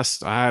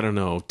last,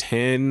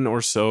 10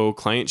 or so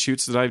client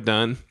shoots that I've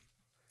done.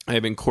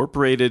 I've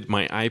incorporated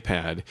my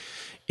iPad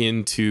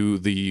into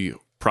the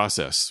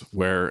process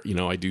where,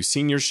 I do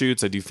senior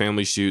shoots, I do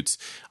family shoots.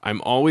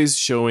 I'm always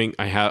showing,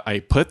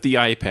 I put the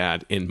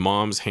iPad in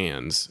mom's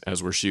hands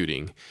as we're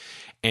shooting,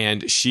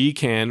 and she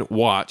can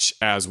watch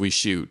as we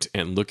shoot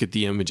and look at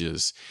the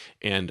images.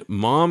 And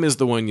mom is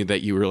the one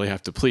that you really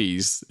have to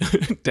please.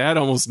 Dad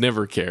almost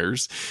never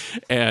cares.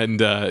 And,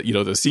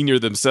 the senior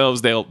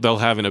themselves, they'll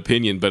have an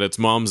opinion, but it's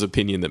mom's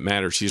opinion that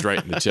matters. She's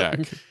writing the check.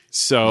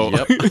 So,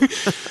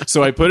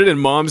 so I put it in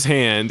mom's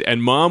hand,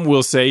 and mom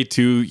will say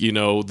to,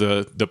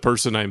 the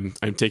person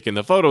I'm taking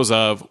the photos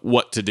of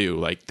what to do.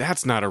 Like,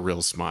 that's not a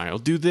real smile.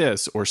 Do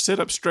this, or sit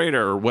up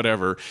straighter, or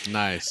whatever.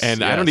 Nice.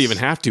 And I don't even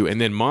have to. And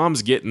then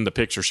mom's getting the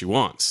picture she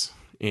wants,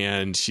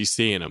 and she's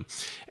seeing them.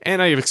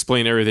 And I've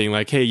explained everything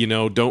like, hey,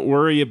 don't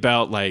worry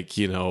about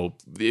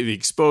the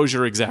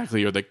exposure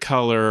exactly, or the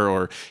color,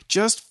 or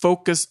just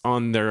focus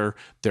on their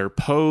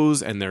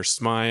pose and their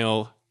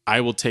smile. I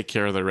will take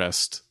care of the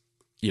rest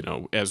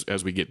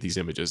as we get these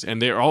images.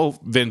 And they're all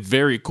been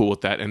very cool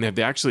with that, and they've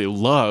actually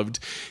loved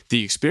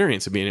the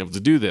experience of being able to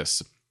do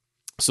this.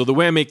 So the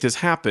way I make this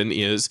happen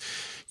is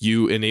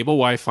you enable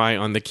Wi-Fi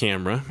on the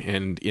camera,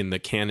 and in the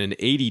Canon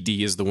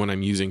 80D is the one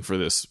I'm using for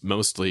this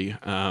mostly.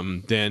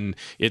 Then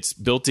it's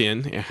built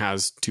in. It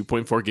has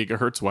 2.4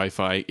 gigahertz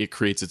Wi-Fi. It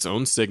creates its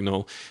own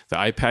signal. The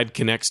iPad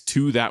connects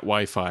to that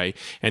Wi-Fi,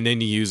 and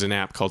then you use an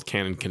app called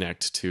Canon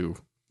Connect to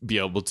be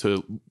able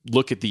to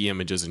look at the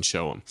images and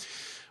show them.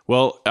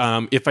 Well,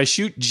 if I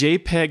shoot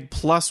JPEG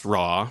plus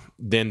RAW,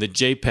 then the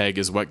JPEG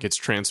is what gets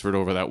transferred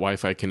over that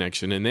Wi-Fi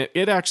connection, and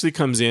it actually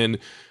comes in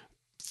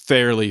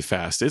fairly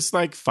fast. It's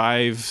like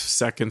 5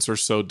 seconds or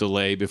so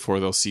delay before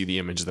they'll see the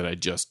image that I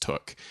just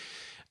took.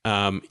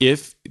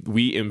 If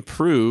we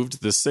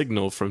improved the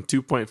signal from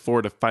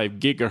 2.4 to 5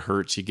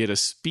 gigahertz, you get a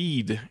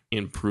speed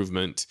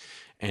improvement,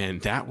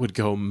 and that would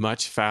go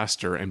much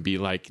faster and be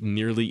like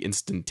nearly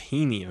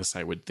instantaneous,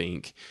 I would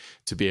think,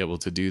 to be able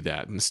to do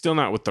that. And still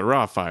not with the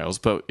RAW files,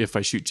 but if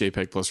I shoot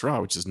JPEG plus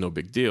RAW, which is no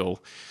big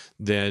deal,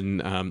 then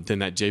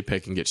that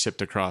JPEG can get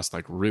shipped across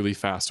like really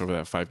fast over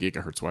that 5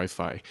 gigahertz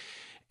Wi-Fi.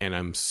 And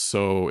I'm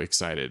so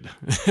excited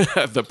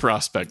at the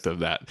prospect of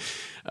that.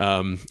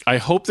 I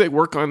hope they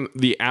work on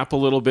the app a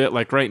little bit.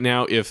 Like right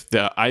now, if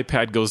the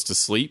iPad goes to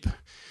sleep,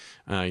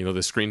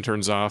 the screen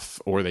turns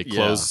off, or they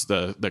close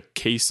the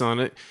case on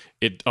it,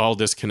 it all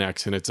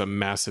disconnects, and it's a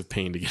massive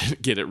pain to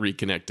get it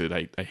reconnected.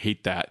 I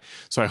hate that.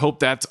 So I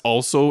hope that's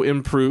also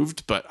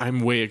improved, but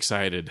I'm way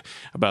excited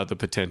about the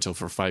potential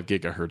for 5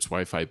 gigahertz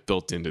Wi-Fi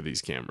built into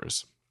these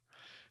cameras.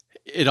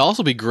 It'd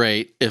also be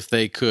great if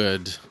they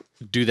could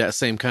do that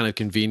same kind of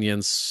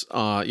convenience,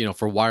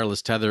 for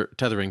wireless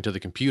tethering to the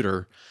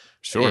computer.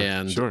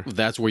 Sure.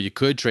 That's where you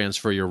could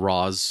transfer your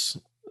RAWs,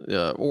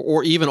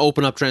 or even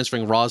open up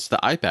transferring RAWs to the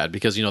iPad,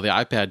 because the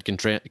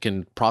iPad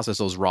can process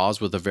those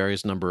RAWs with a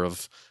various number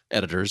of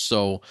editors.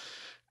 So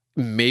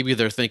maybe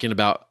they're thinking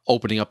about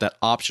opening up that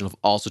option of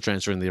also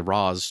transferring the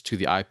RAWs to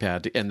the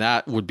iPad, and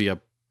that would be a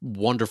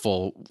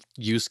wonderful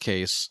use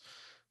case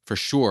for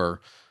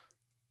sure.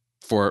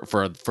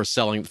 For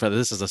selling, for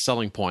this as a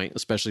selling point,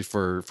 especially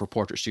for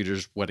portrait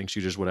shooters, wedding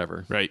shooters,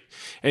 whatever. Right,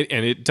 and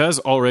it does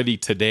already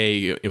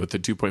today with the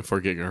 2.4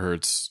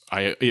 gigahertz.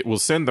 It will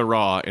send the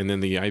RAW, and then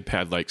the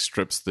iPad like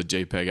strips the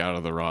JPEG out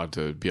of the RAW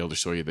to be able to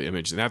show you the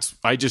image. And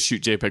I just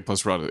shoot JPEG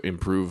plus RAW to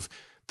improve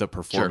the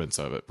performance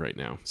of it right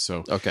now.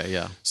 So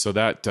so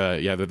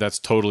that's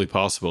totally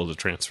possible to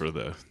transfer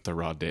the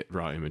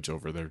raw image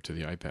over there to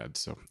the iPad.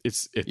 So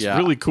it's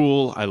really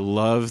cool. I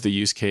love the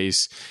use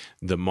case.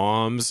 The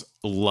moms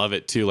love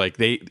it too. Like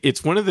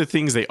it's one of the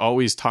things they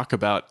always talk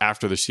about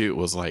after the shoot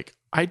was like,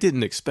 I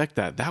didn't expect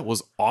that. That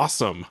was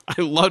awesome.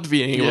 I loved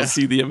being able to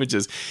see the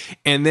images.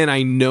 And then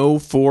I know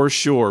for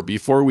sure,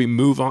 before we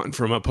move on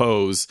from a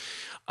pose,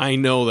 I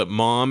know that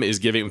mom is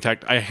giving, in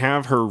fact, I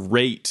have her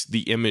rate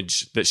the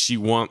image that she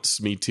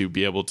wants me to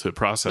be able to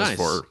process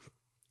for her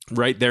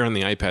right there on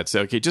the iPad.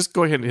 Say, okay, just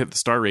go ahead and hit the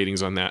star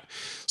ratings on that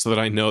so that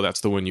I know that's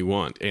the one you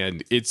want.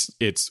 And it's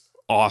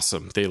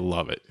awesome. They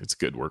love it. It's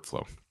good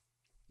workflow.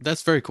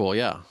 That's very cool.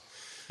 Yeah.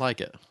 Like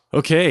it.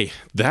 Okay.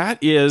 That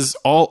is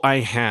all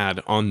I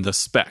had on the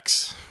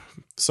specs.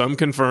 Some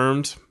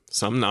confirmed,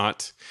 some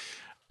not.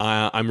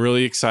 I'm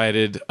really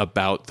excited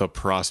about the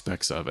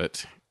prospects of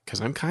it, because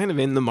I'm kind of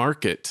in the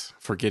market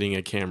for getting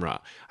a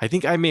camera. I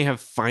think I may have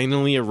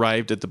finally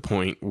arrived at the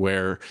point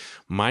where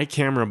my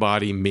camera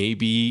body may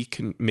be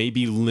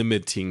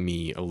limiting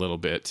me a little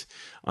bit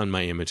on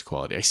my image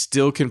quality. I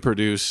still can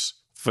produce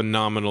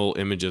phenomenal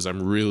images.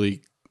 I'm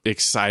really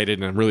excited,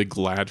 and I'm really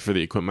glad for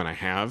the equipment I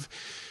have.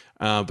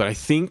 But I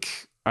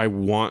think I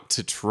want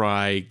to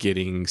try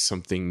getting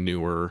something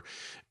newer.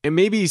 And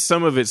maybe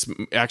some of it's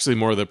actually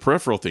more of the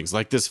peripheral things,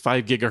 like this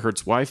 5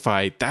 gigahertz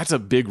Wi-Fi. That's a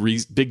big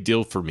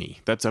deal for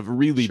me. That's a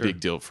really big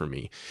deal for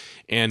me.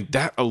 And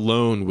that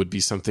alone would be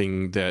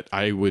something that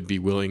I would be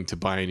willing to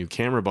buy a new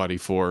camera body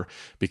for,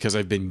 because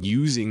I've been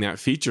using that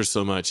feature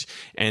so much,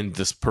 and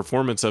this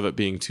performance of it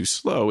being too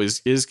slow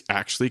is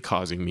actually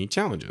causing me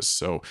challenges.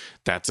 So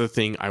that's a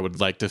thing I would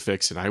like to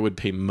fix, and I would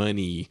pay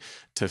money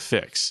to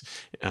fix.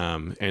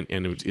 And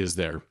it is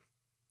there.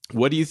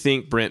 What do you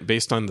think, Brent,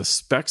 based on the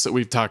specs that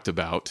we've talked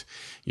about?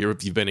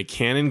 You've been a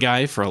Canon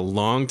guy for a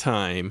long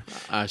time.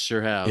 I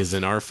sure have. Is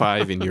an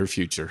R5 in your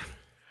future?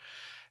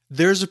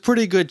 There's a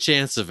pretty good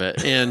chance of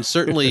it. And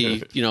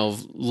certainly,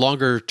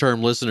 longer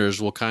term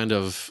listeners will kind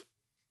of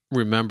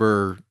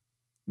remember,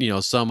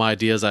 some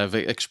ideas I've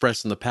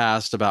expressed in the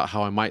past about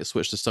how I might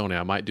switch to Sony.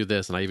 I might do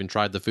this. And I even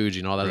tried the Fuji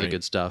and all that other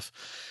good stuff.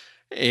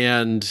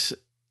 And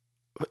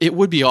it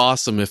would be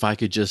awesome if I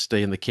could just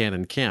stay in the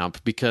Canon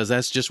camp, because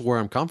that's just where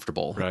I'm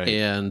comfortable. Right.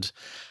 And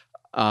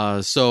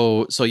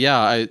so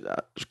I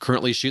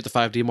currently shoot the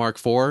 5D Mark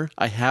IV.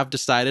 I have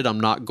decided I'm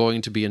not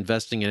going to be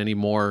investing in any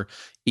more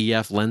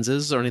EF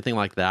lenses or anything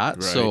like that.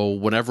 Right. So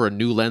whenever a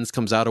new lens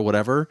comes out or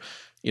whatever,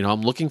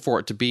 I'm looking for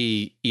it to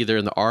be either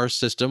in the R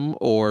system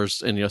or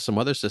in some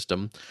other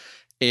system.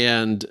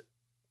 And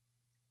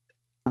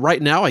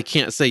right now I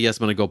can't say yes,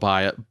 I'm going to go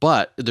buy it,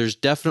 but there's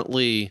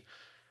definitely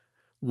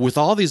with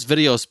all these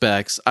video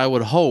specs, I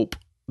would hope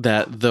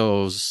that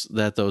those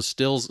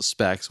stills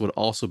specs would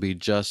also be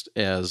just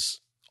as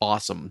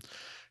awesome.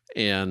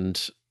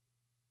 And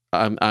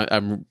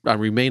I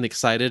remain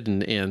excited,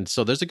 and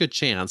so there's a good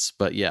chance,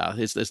 but yeah,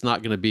 it's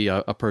not going to be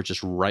a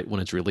purchase right when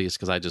it's released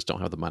because I just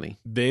don't have the money.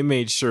 They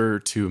made sure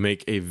to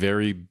make a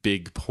very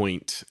big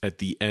point at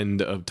the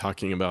end of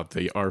talking about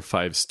the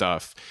R5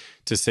 stuff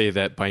to say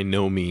that by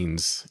no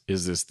means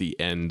is this the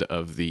end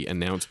of the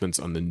announcements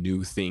on the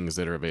new things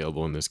that are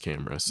available in this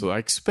camera. So I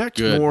expect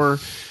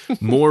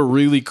more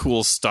really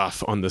cool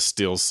stuff on the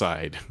still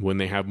side when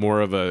they have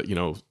more of a,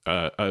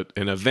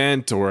 an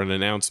event or an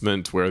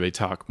announcement where they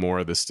talk more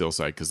of the still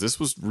side, because this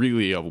was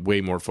really a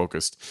way more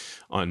focused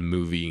on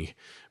movie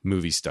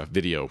stuff,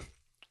 video.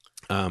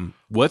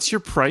 What's your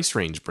price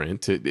range,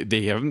 Brent?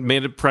 They haven't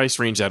made a price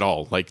range at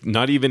all. Like,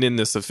 not even in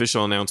this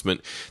official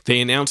announcement.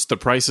 They announced the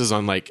prices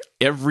on like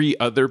every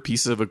other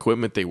piece of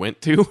equipment they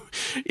went to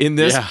in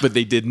this, but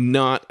they did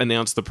not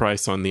announce the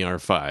price on the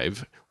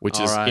R5, which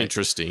is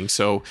interesting.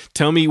 So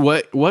tell me,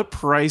 what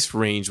price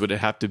range would it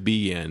have to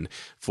be in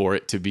for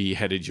it to be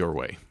headed your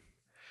way?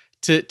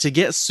 To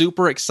get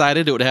super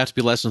excited, it would have to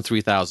be less than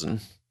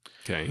 $3,000.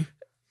 Okay.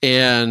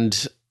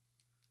 And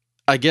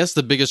I guess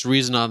the biggest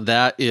reason on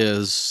that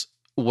is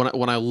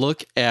when I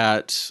look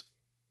at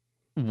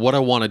what I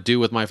want to do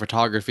with my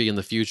photography in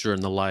the future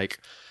and the like,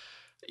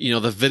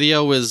 the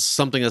video is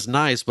something that's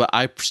nice, but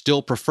I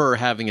still prefer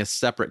having a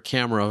separate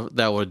camera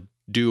that would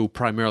do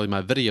primarily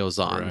my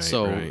videos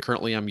on.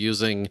 Currently I'm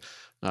using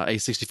a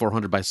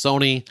 6400 by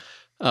Sony.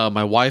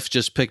 My wife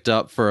just picked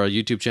up for a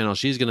YouTube channel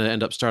she's going to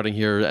end up starting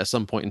here at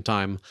some point in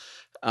time.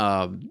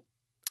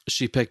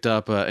 She picked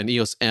up an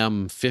EOS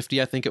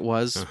M50, I think it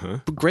was. Uh-huh.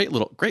 Great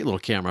little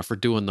camera for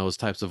doing those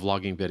types of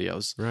vlogging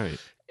videos. Right.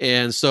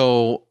 And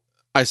so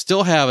I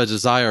still have a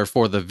desire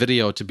for the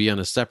video to be on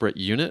a separate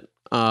unit.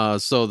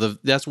 So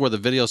that's where the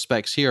video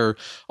specs here.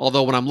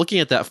 Although when I'm looking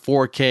at that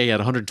 4K at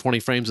 120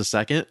 frames a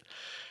second,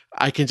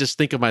 I can just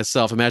think of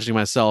imagining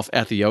myself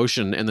at the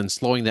ocean and then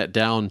slowing that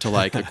down to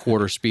like a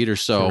quarter speed or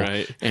so.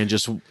 Right. And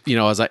just,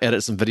 as I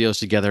edit some videos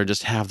together,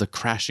 just have the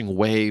crashing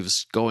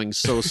waves going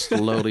so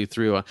slowly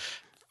through.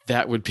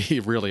 That would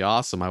be really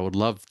awesome. I would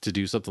love to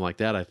do something like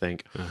that, I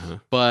think. Uh-huh.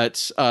 But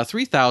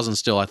 $3,000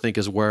 still, I think,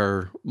 is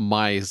where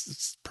my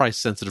price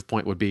sensitive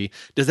point would be.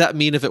 Does that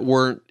mean if it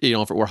weren't,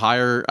 if it were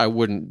higher, I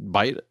wouldn't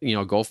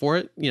go for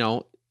it?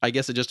 I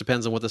guess it just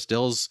depends on what the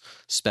stills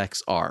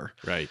specs are.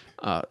 Right.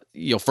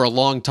 For a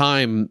long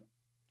time,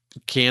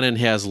 Canon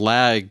has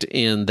lagged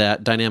in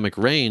that dynamic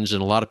range,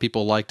 and a lot of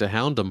people like to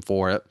hound them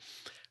for it.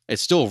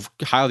 It's still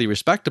highly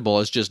respectable.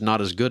 It's just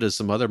not as good as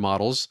some other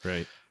models.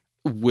 Right.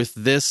 With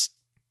this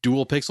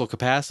dual pixel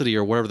capacity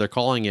or whatever they're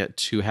calling it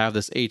to have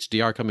this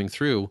HDR coming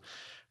through,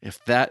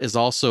 if that is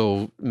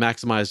also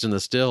maximized in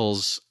the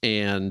stills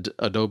and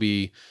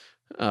Adobe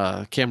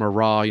Camera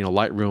Raw,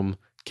 Lightroom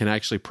can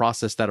actually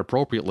process that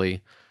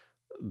appropriately,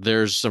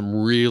 there's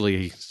some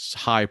really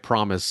high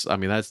promise. I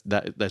mean,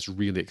 that's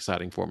really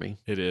exciting for me.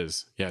 It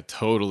is. Yeah,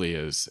 totally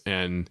is.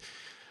 And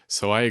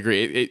so I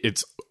agree.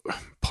 It's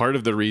part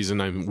of the reason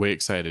I'm way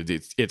excited.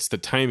 It's the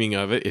timing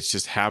of it. It's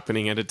just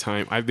happening at a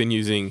time. I've been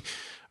using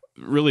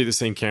really the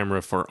same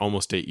camera for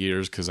almost 8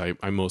 years because I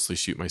mostly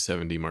shoot my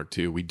 7D Mark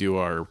II. We do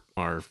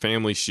our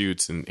family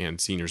shoots and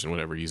seniors and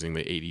whatever using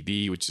the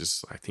 80D, which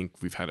is, I think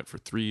we've had it for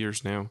 3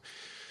 years now.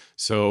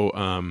 So,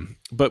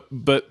 but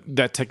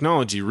that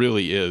technology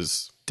really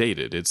is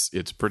dated.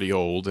 It's pretty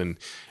old, and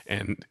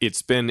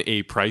it's been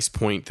a price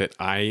point that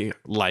I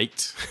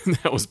liked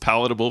that was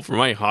palatable for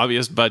my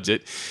hobbyist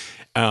budget.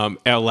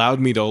 Allowed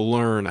me to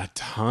learn a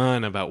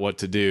ton about what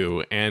to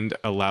do and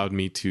allowed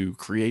me to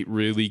create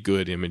really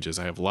good images.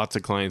 I have lots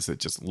of clients that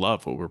just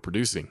love what we're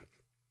producing.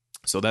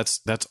 So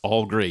that's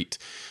all great.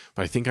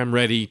 But I think I'm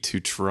ready to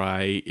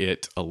try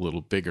it a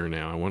little bigger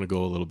now. I want to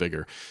go a little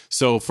bigger.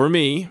 So for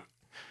me,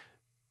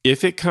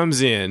 if it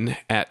comes in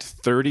at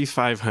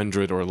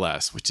 3,500 or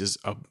less, which is,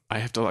 I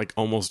have to like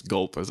almost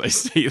gulp as I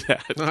say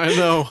that. I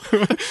know.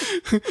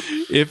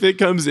 If it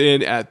comes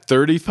in at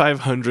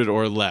 3,500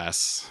 or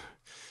less,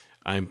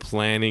 I'm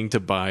planning to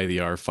buy the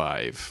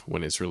R5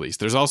 when it's released.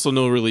 There's also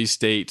no release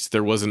date.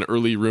 There was an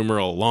early rumor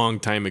a long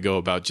time ago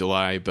about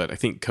July, but I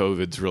think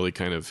COVID's really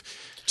kind of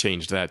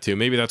changed that too.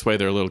 Maybe that's why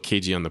they're a little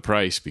cagey on the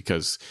price,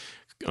 because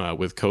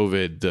with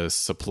COVID, the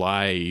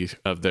supply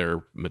of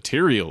their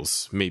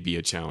materials may be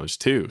a challenge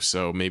too.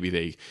 So maybe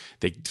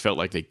they felt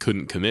like they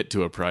couldn't commit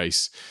to a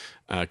price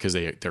because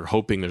they're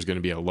hoping there's going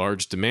to be a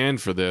large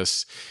demand for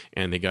this,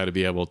 and they got to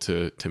be able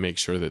to make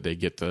sure that they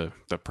get the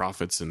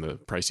profits, and the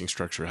pricing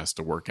structure has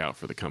to work out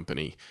for the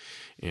company.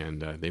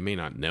 And they may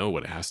not know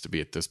what it has to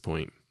be at this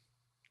point.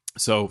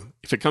 So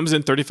if it comes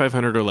in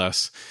 3,500 or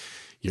less,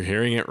 you're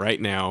hearing it right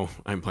now.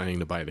 I'm planning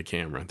to buy the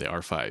camera, the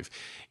R5.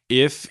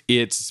 If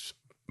it's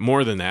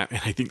more than that,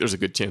 and I think there's a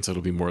good chance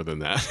it'll be more than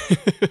that,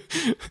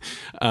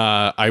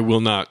 I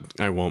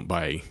won't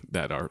buy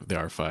the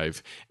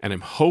R5. And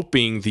I'm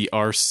hoping the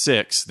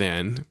R6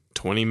 then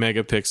 20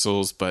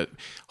 megapixels, but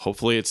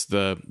hopefully it's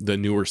the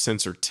newer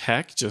sensor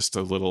tech, just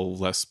a little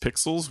less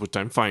pixels, which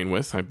I'm fine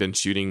with. I've been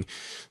shooting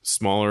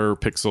smaller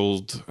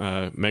pixeled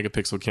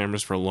megapixel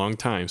cameras for a long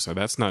time, so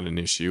that's not an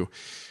issue.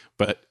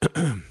 But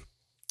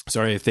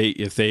sorry, if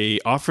they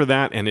offer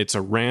that and it's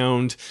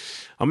around,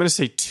 I'm going to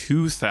say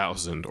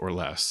 2,000 or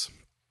less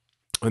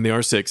on the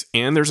R6,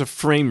 and there's a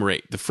frame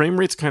rate. The frame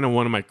rate's kind of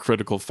one of my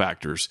critical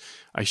factors.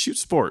 I shoot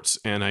sports,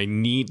 and I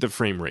need the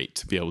frame rate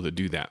to be able to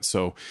do that.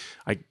 So,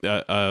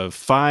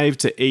 5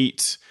 to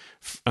 8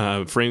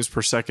 frames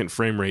per second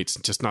frame rate's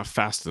just not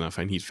fast enough.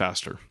 I need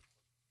faster.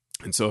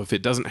 And so if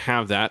it doesn't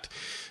have that,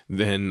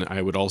 then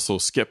I would also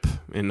skip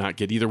and not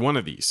get either one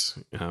of these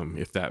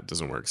if that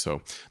doesn't work.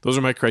 So those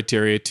are my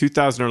criteria.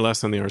 2,000 or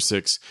less on the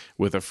R6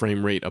 with a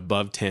frame rate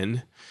above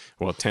 10,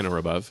 well, 10 or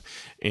above,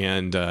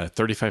 and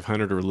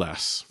 3,500 or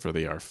less for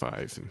the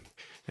R5.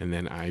 And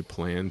then I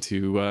plan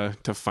to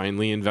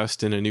finally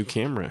invest in a new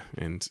camera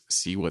and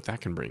see what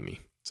that can bring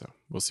me. So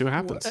we'll see what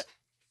happens.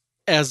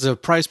 As a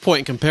price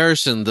point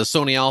comparison, the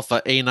Sony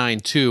Alpha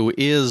A9 II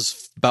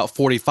is about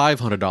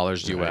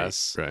 $4,500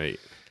 US. Right.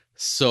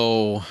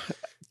 So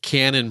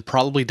Canon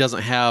probably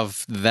doesn't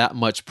have that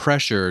much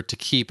pressure to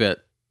keep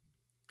it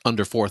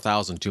under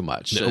 4,000 too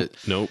much.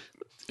 Nope.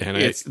 And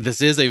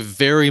this is a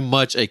very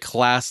much a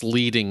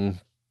class-leading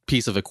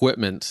piece of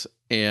equipment,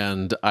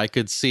 and I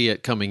could see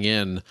it coming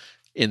in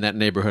that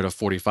neighborhood of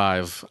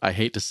 45. I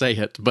hate to say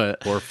it,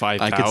 but or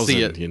 5,000. I could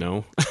see it. You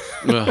know,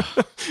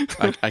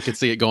 I could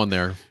see it going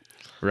there.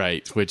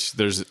 Right, which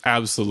there's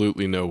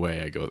absolutely no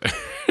way I go there.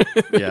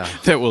 Yeah.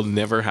 That will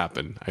never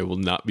happen. I will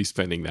not be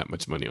spending that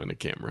much money on a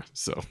camera.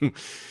 So,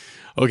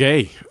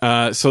 okay.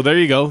 So there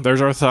you go.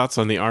 There's our thoughts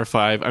on the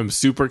R5. I'm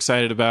super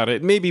excited about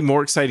it. Maybe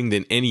more exciting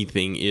than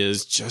anything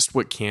is just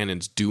what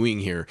Canon's doing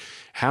here.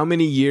 How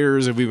many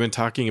years have we been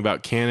talking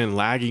about Canon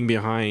lagging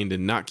behind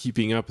and not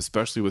keeping up,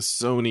 especially with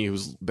Sony,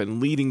 who's been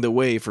leading the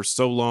way for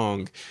so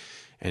long?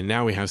 And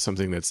now we have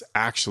something that's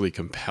actually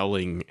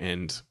compelling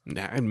and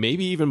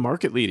maybe even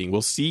market leading.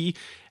 We'll see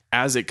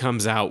as it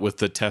comes out with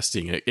the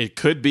testing. It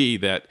could be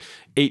that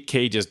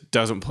 8K just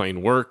doesn't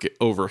plain work. It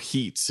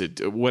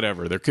overheats.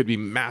 Whatever. There could be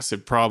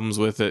massive problems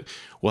with it.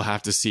 We'll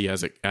have to see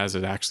as it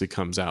actually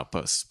comes out.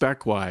 But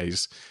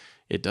spec-wise,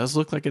 it does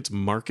look like it's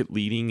market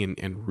leading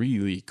and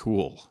really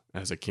cool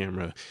as a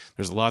camera.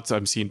 There's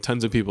I'm seeing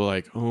tons of people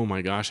like, oh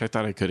my gosh, I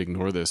thought I could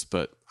ignore this,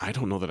 but I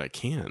don't know that I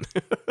can.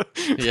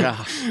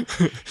 Yeah.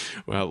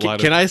 Well,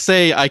 can I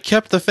say I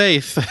kept the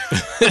faith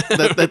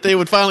that they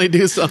would finally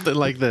do something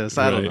like this?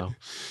 I don't know.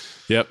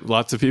 Yep,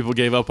 lots of people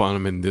gave up on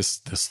them, and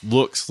this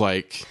looks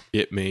like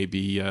it may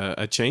be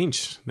a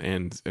change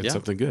and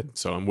something good.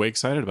 So I'm way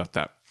excited about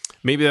that.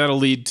 Maybe that'll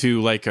lead to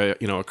like a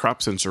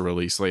crop sensor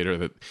release later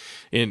that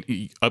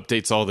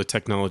updates all the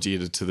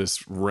technology to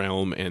this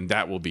realm, and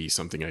that will be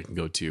something I can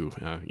go to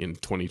in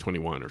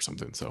 2021 or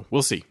something. So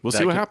we'll see. We'll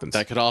see what happens.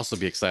 That could also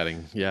be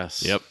exciting.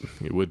 Yes. Yep,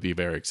 it would be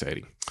very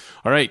exciting.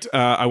 All right,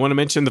 I want to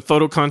mention the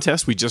photo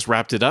contest. We just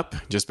wrapped it up,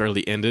 just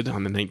barely ended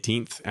on the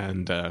 19th,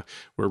 and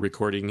we're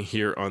recording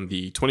here on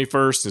the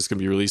 21st. It's going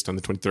to be released on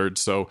the 23rd,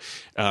 so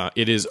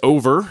it is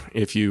over.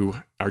 If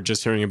you are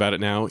just hearing about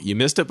it now, you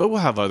missed it, but we'll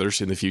have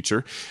others in the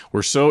future.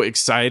 We're so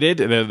excited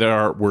that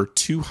there were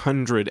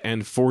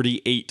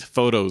 248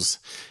 photos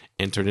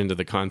entered into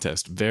the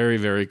contest. Very,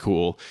 very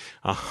cool.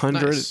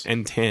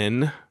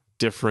 110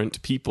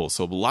 different people.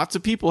 So lots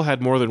of people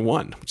had more than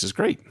one, which is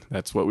great.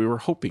 That's what we were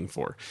hoping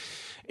for.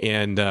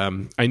 And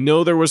I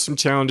know there was some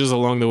challenges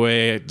along the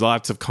way.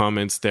 Lots of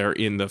comments there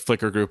in the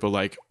Flickr group of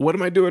like, what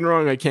am I doing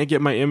wrong? I can't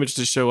get my image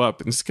to show up.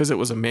 And it's because it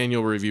was a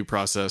manual review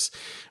process.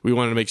 We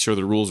wanted to make sure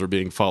the rules were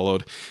being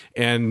followed.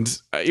 And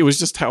it was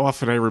just how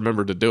often I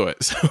remembered to do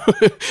it.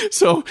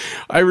 So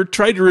I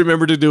tried to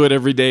remember to do it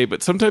every day,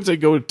 but sometimes I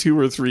go 2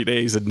 or 3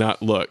 days and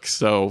not look.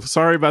 So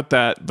sorry about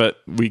that, but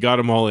we got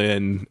them all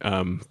in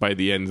by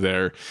the end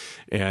there.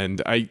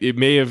 And it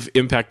may have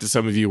impacted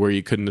some of you where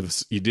you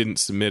didn't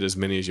submit as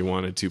many as you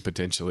wanted to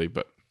potentially,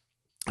 but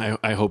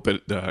I hope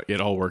it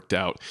all worked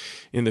out.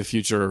 In the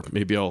future,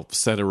 maybe I'll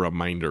set a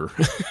reminder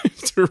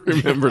to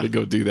remember to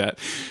go do that,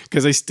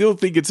 because I still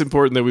think it's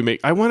important that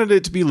I wanted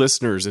it to be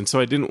listeners, and so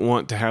I didn't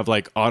want to have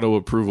like auto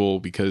approval,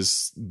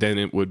 because then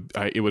it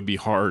would be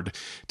hard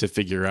to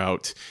figure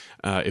out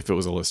if it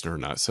was a listener or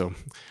not. So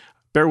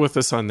bear with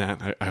us on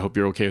that. I hope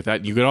you're okay with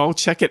that. You can all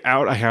check it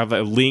out. I have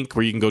a link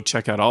where you can go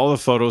check out all the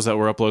photos that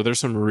were uploaded. There's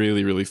some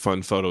really, really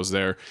fun photos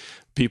there.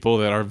 People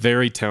that are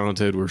very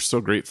talented. We're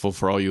so grateful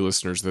for all you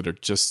listeners that are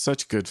just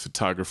such good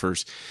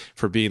photographers,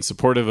 for being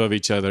supportive of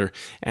each other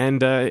and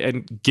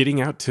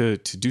getting out to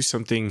do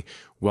something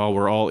while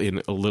we're all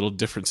in a little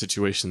different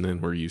situation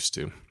than we're used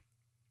to.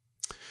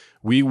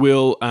 we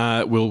will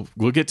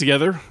we'll get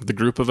together. The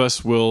group of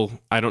us will,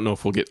 I don't know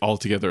if we'll get all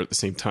together at the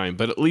same time,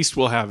 but at least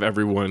we'll have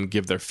everyone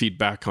give their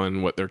feedback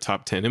on what their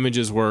top 10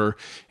 images were,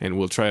 and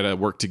we'll try to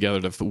work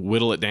together to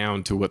whittle it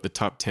down to what the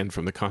top 10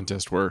 from the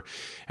contest were.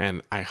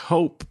 And I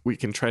hope we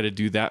can try to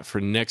do that for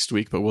next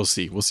week, but we'll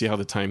see how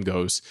the time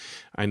goes.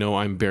 I know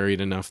I'm buried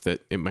enough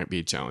that it might be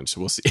a challenge,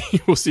 so we'll see.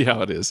 We'll see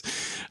how it is.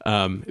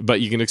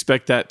 But you can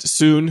expect that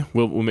soon.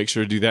 We'll make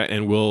sure to do that,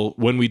 and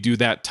when we do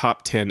that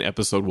top 10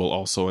 episode, we'll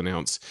also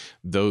announce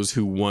those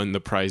who won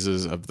the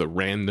prizes of the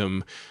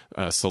random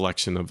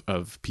selection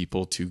of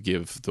people to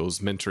give those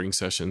mentoring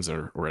sessions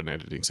or an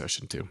editing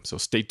session to. So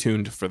stay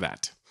tuned for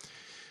that.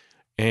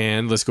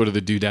 And let's go to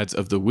the doodads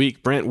of the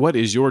week. Brent, what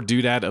is your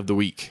doodad of the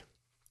week?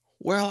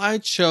 Well, I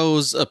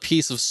chose a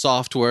piece of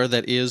software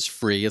that is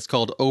free. It's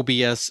called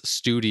OBS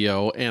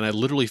Studio, and I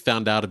literally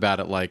found out about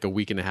it like a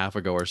week and a half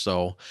ago or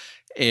so.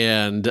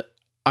 And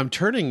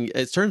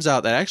it turns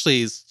out that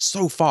actually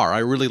so far I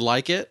really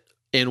like it.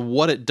 And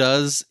what it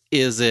does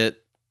is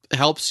it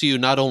helps you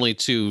not only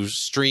to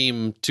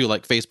stream to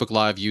like Facebook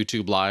Live,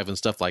 YouTube Live, and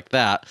stuff like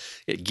that.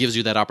 It gives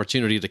you that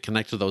opportunity to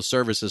connect to those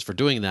services for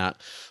doing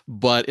that.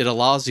 But it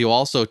allows you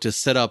also to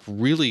set up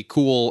really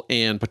cool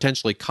and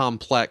potentially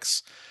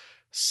complex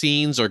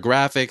scenes or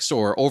graphics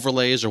or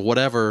overlays or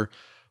whatever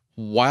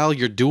while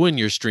you're doing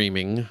your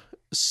streaming.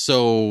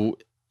 So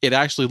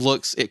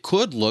it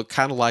could look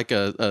kind of like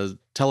a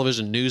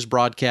television news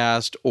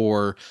broadcast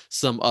or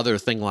some other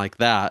thing like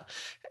that.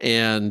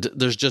 And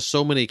there's just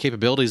so many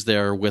capabilities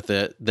there with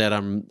it that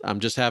I'm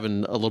just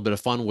having a little bit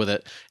of fun with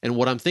it. And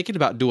what I'm thinking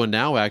about doing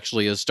now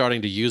actually is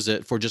starting to use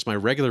it for just my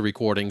regular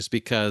recordings,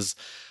 because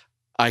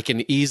I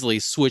can easily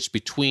switch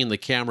between the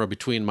camera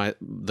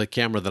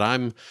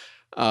that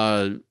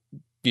I'm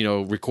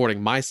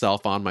recording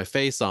myself on, my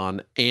face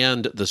on,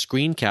 and the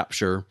screen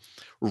capture,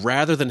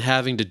 rather than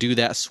having to do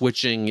that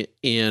switching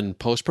in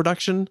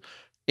post-production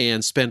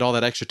and spend all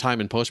that extra time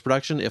in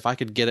post-production. If I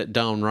could get it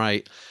done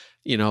right,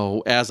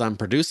 as I'm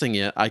producing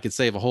it, I could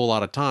save a whole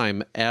lot of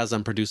time as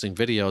I'm producing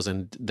videos,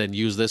 and then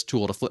use this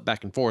tool to flip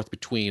back and forth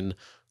between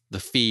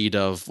the feed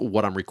of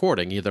what I'm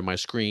recording, either my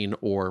screen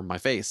or my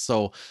face.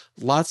 So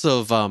lots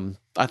of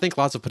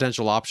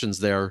potential options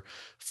there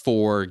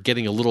for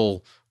getting a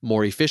little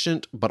more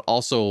efficient, but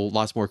also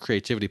lots more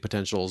creativity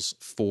potentials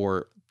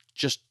for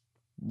just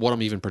what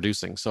I'm even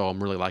producing. So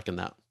I'm really liking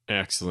that.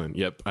 Excellent.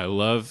 Yep. I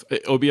love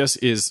OBS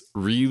is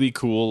really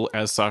cool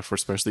as software,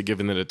 especially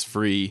given that it's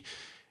free.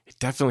 It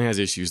definitely has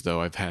issues,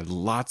 though. I've had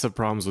lots of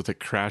problems with it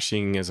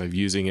crashing as I'm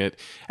using it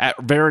at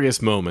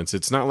various moments.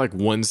 It's not like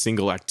one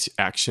single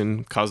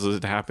action causes it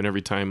to happen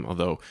every time,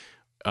 although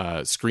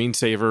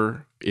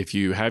screensaver, if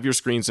you have your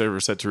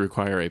screensaver set to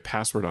require a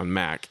password on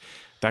Mac,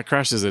 that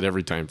crashes it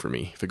every time for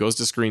me. If it goes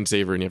to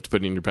screensaver and you have to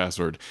put in your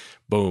password,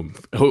 boom,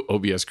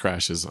 OBS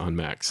crashes on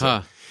Mac.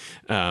 So.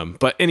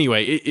 But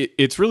anyway,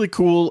 it's really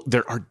cool.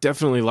 There are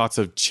definitely lots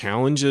of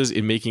challenges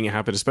in making it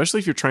happen, especially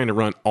if you're trying to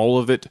run all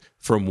of it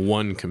from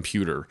one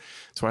computer.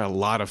 That's why a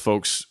lot of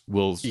folks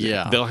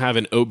they'll have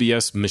an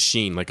OBS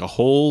machine, like a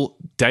whole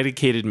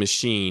dedicated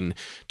machine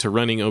to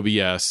running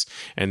OBS,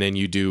 and then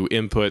you do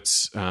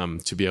inputs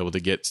to be able to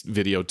get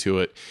video to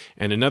it.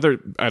 And another,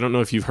 I don't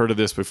know if you've heard of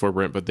this before,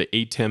 Brent, but the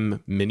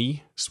ATEM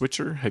Mini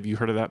switcher. Have you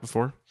heard of that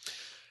before?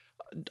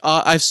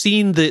 I've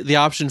seen the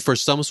option for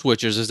some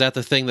switchers. Is that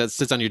the thing that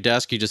sits on your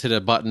desk? You just hit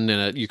a button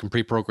and you can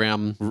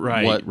pre-program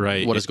what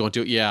it's going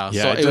to. Yeah.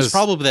 So it was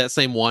probably that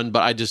same one,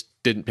 but I just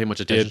didn't pay much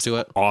attention to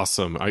it.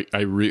 Awesome.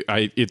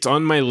 It's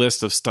on my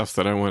list of stuff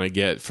that I want to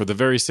get for the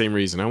very same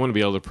reason. I want to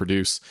be able to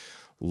produce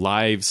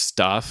live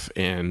stuff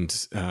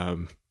and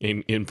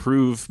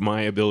improve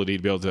my ability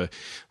to be able to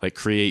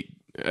create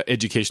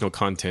educational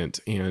content.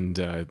 And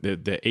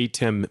the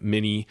ATEM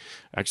Mini,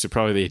 actually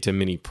probably the ATEM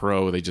Mini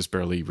Pro, they just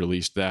barely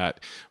released that,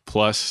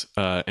 plus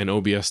an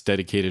OBS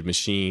dedicated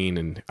machine,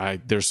 and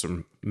there's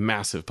some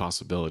massive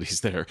possibilities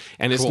there.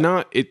 And it's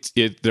not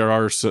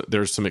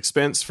there's some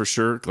expense for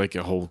sure, like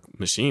a whole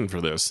machine for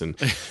this, and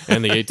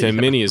the ATEM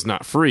Mini is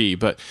not free,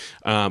 but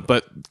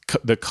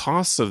the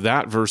costs of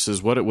that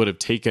versus what it would have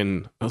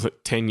taken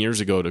 10 years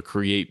ago to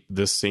create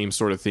this same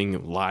sort of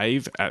thing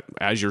live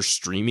as you're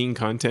streaming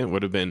content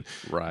would have been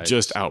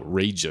just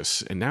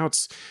outrageous. And now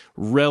it's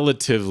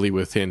relatively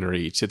within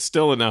reach. It's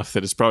still enough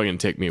that it's probably going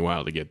to take me a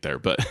while to get there,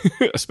 but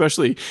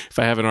especially if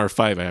I have an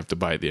R5 I have to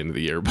buy at the end of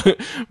the year.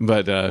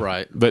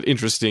 But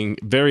interesting,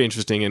 very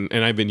interesting,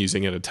 and I've been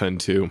using it a ton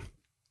too.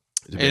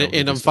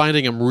 And I'm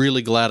finding I'm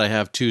really glad I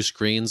have two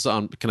screens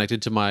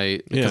connected to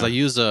because I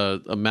use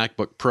a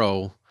MacBook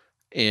Pro,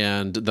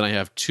 and then I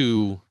have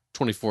two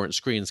 24-inch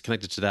screens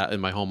connected to that in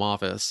my home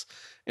office.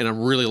 And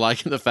I'm really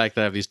liking the fact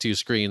that I have these two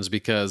screens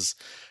because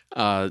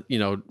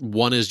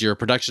one is your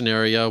production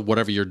area,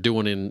 whatever you're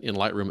doing in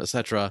Lightroom,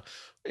 etc.,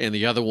 and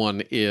the other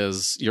one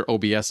is your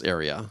OBS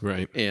area.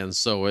 Right. And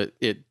so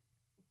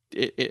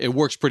it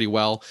works pretty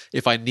well.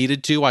 If I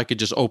needed to, I could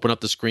just open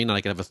up the screen and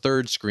I could have a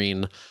third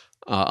screen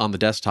on the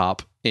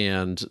desktop,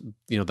 and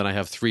then I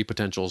have three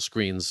potential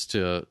screens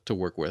to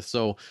work with.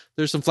 So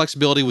there's some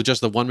flexibility with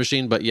just the one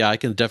machine, but yeah, I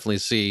can definitely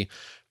see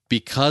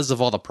because of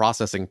all the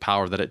processing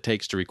power that it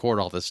takes to record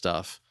all this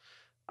stuff,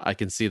 I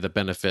can see the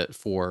benefit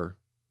for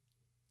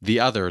the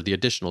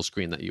additional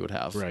screen that you would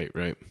have. Right.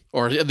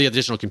 Or the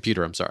additional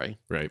computer, I'm sorry.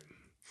 Right.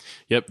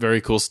 Yep,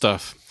 very cool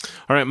stuff.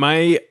 All right,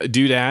 my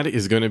doodad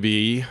is going to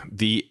be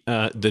the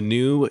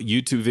new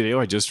YouTube video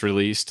I just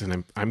released,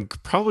 and I'm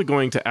probably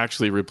going to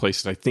actually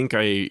replace it. I think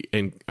I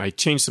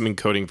changed some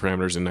encoding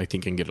parameters, and I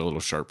think I can get it a little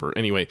sharper.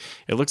 Anyway,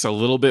 it looks a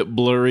little bit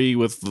blurry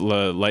with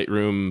the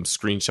Lightroom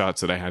screenshots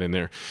that I had in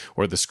there,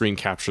 or the screen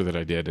capture that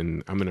I did,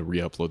 and I'm going to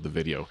re-upload the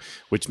video,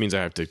 which means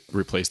I have to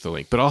replace the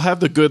link. But I'll have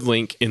the good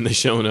link in the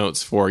show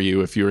notes for you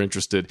if you're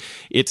interested.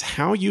 It's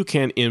how you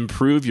can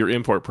improve your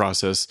import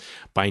process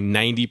by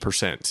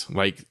 90%,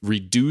 like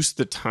reduce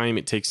the time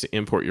it takes to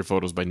import your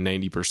photos by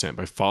 90%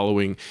 by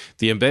following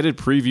the embedded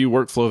preview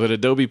workflow that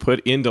Adobe put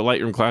into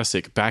Lightroom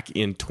Classic back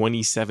in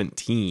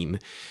 2017.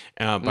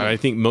 But I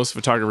think most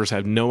photographers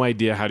have no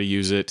idea how to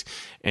use it.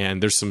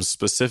 And there's some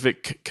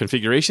specific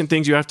configuration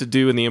things you have to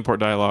do in the import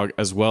dialog,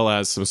 as well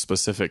as some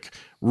specific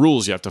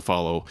rules you have to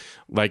follow,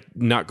 like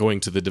not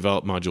going to the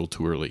develop module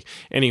too early.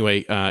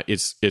 Anyway,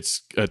 it's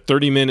a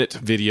 30-minute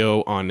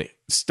video on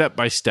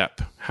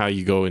step-by-step how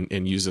you go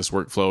and use this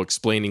workflow,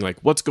 explaining like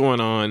what's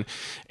going on.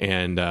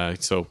 And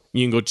so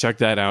you can go check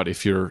that out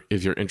if you're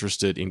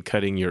interested in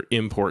cutting your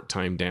import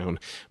time down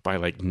by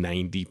like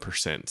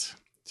 90%.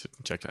 So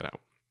check that out.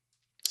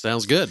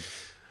 Sounds good.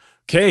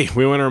 Okay,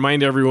 we want to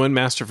remind everyone,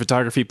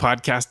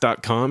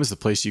 masterphotographypodcast.com is the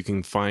place you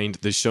can find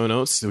the show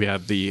notes. We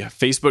have the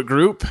Facebook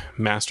group,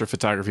 Master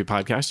Photography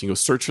Podcast. You can go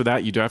search for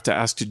that. You do have to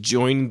ask to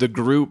join the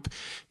group.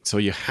 So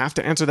you have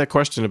to answer that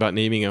question about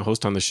naming a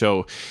host on the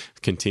show.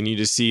 Continue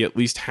to see at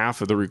least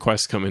half of the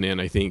requests coming in,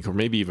 I think, or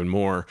maybe even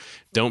more.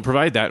 Don't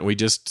provide that, and we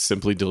just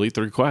simply delete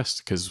the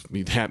request, because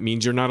that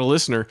means you're not a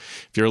listener.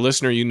 If you're a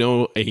listener, you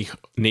know a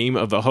name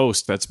of a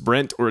host. That's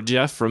Brent or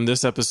Jeff from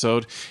this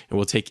episode, and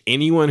we'll take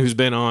anyone who's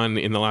been on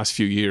in the last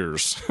few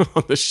years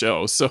on the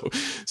show. So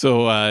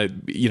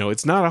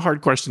it's not a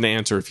hard question to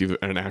answer if you're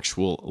an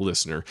actual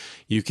listener.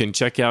 You can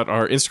check out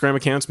our Instagram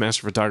accounts,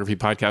 Master Photography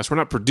Podcast. We're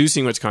not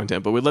producing much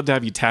content, but we'd love to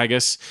have you tag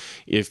us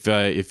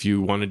if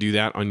you want to do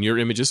that on your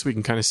images so we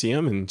can kind of see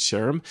them and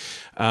share them.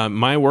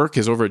 My work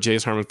is over at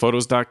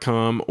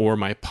jsharmanphotos.com, or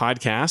my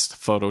podcast,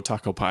 Photo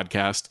Taco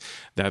Podcast.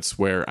 That's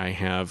where I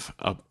have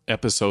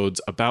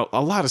episodes about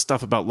a lot of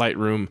stuff about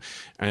Lightroom,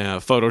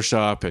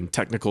 Photoshop, and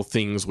technical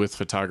things with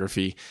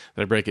photography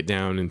that I break it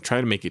down and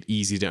try to make it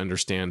easy to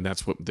understand.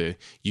 That's what the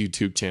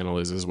YouTube channel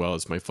is, as well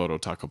as my Photo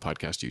Taco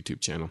Podcast YouTube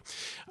channel.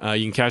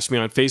 You can catch me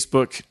on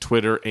Facebook,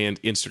 Twitter,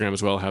 and Instagram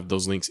as well. I'll have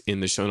those links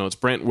in the show notes.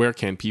 Brent, where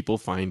can people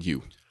find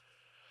you?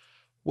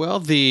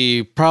 Well,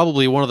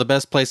 probably one of the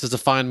best places to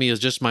find me is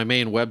just my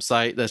main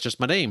website. That's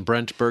just my name,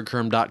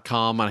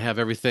 brentbergherm.com. I have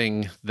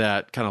everything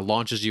that kind of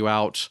launches you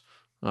out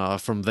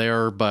from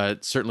there,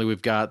 but certainly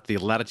we've got the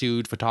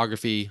Latitude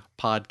Photography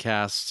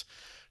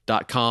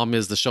Podcast.com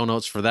is the show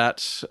notes for that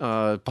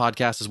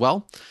podcast as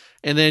well.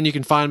 And then you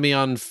can find me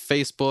on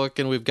Facebook,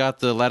 and we've got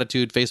the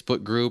Latitude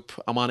Facebook group.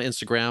 I'm on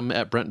Instagram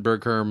at Brent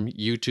Bergherm,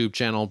 YouTube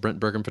channel, Brent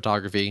Bergherm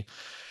Photography.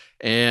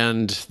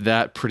 And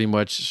that pretty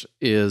much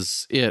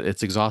is it.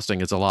 It's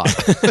exhausting. It's a lot.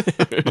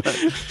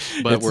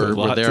 but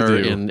we're there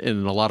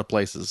in a lot of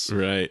places.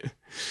 Right.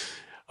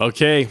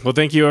 Okay. Well,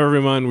 thank you,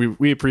 everyone.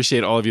 We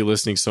appreciate all of you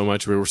listening so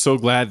much. We were so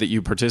glad that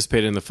you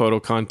participated in the photo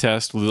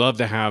contest. We love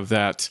to have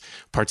that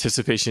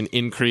participation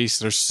increase.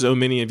 There's so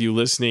many of you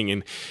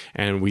listening,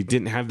 and we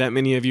didn't have that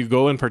many of you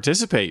go and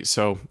participate.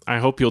 So I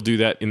hope you'll do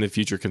that in the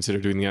future. Consider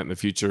doing that in the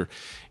future.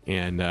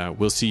 And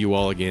we'll see you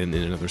all again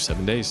in another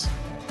 7 days.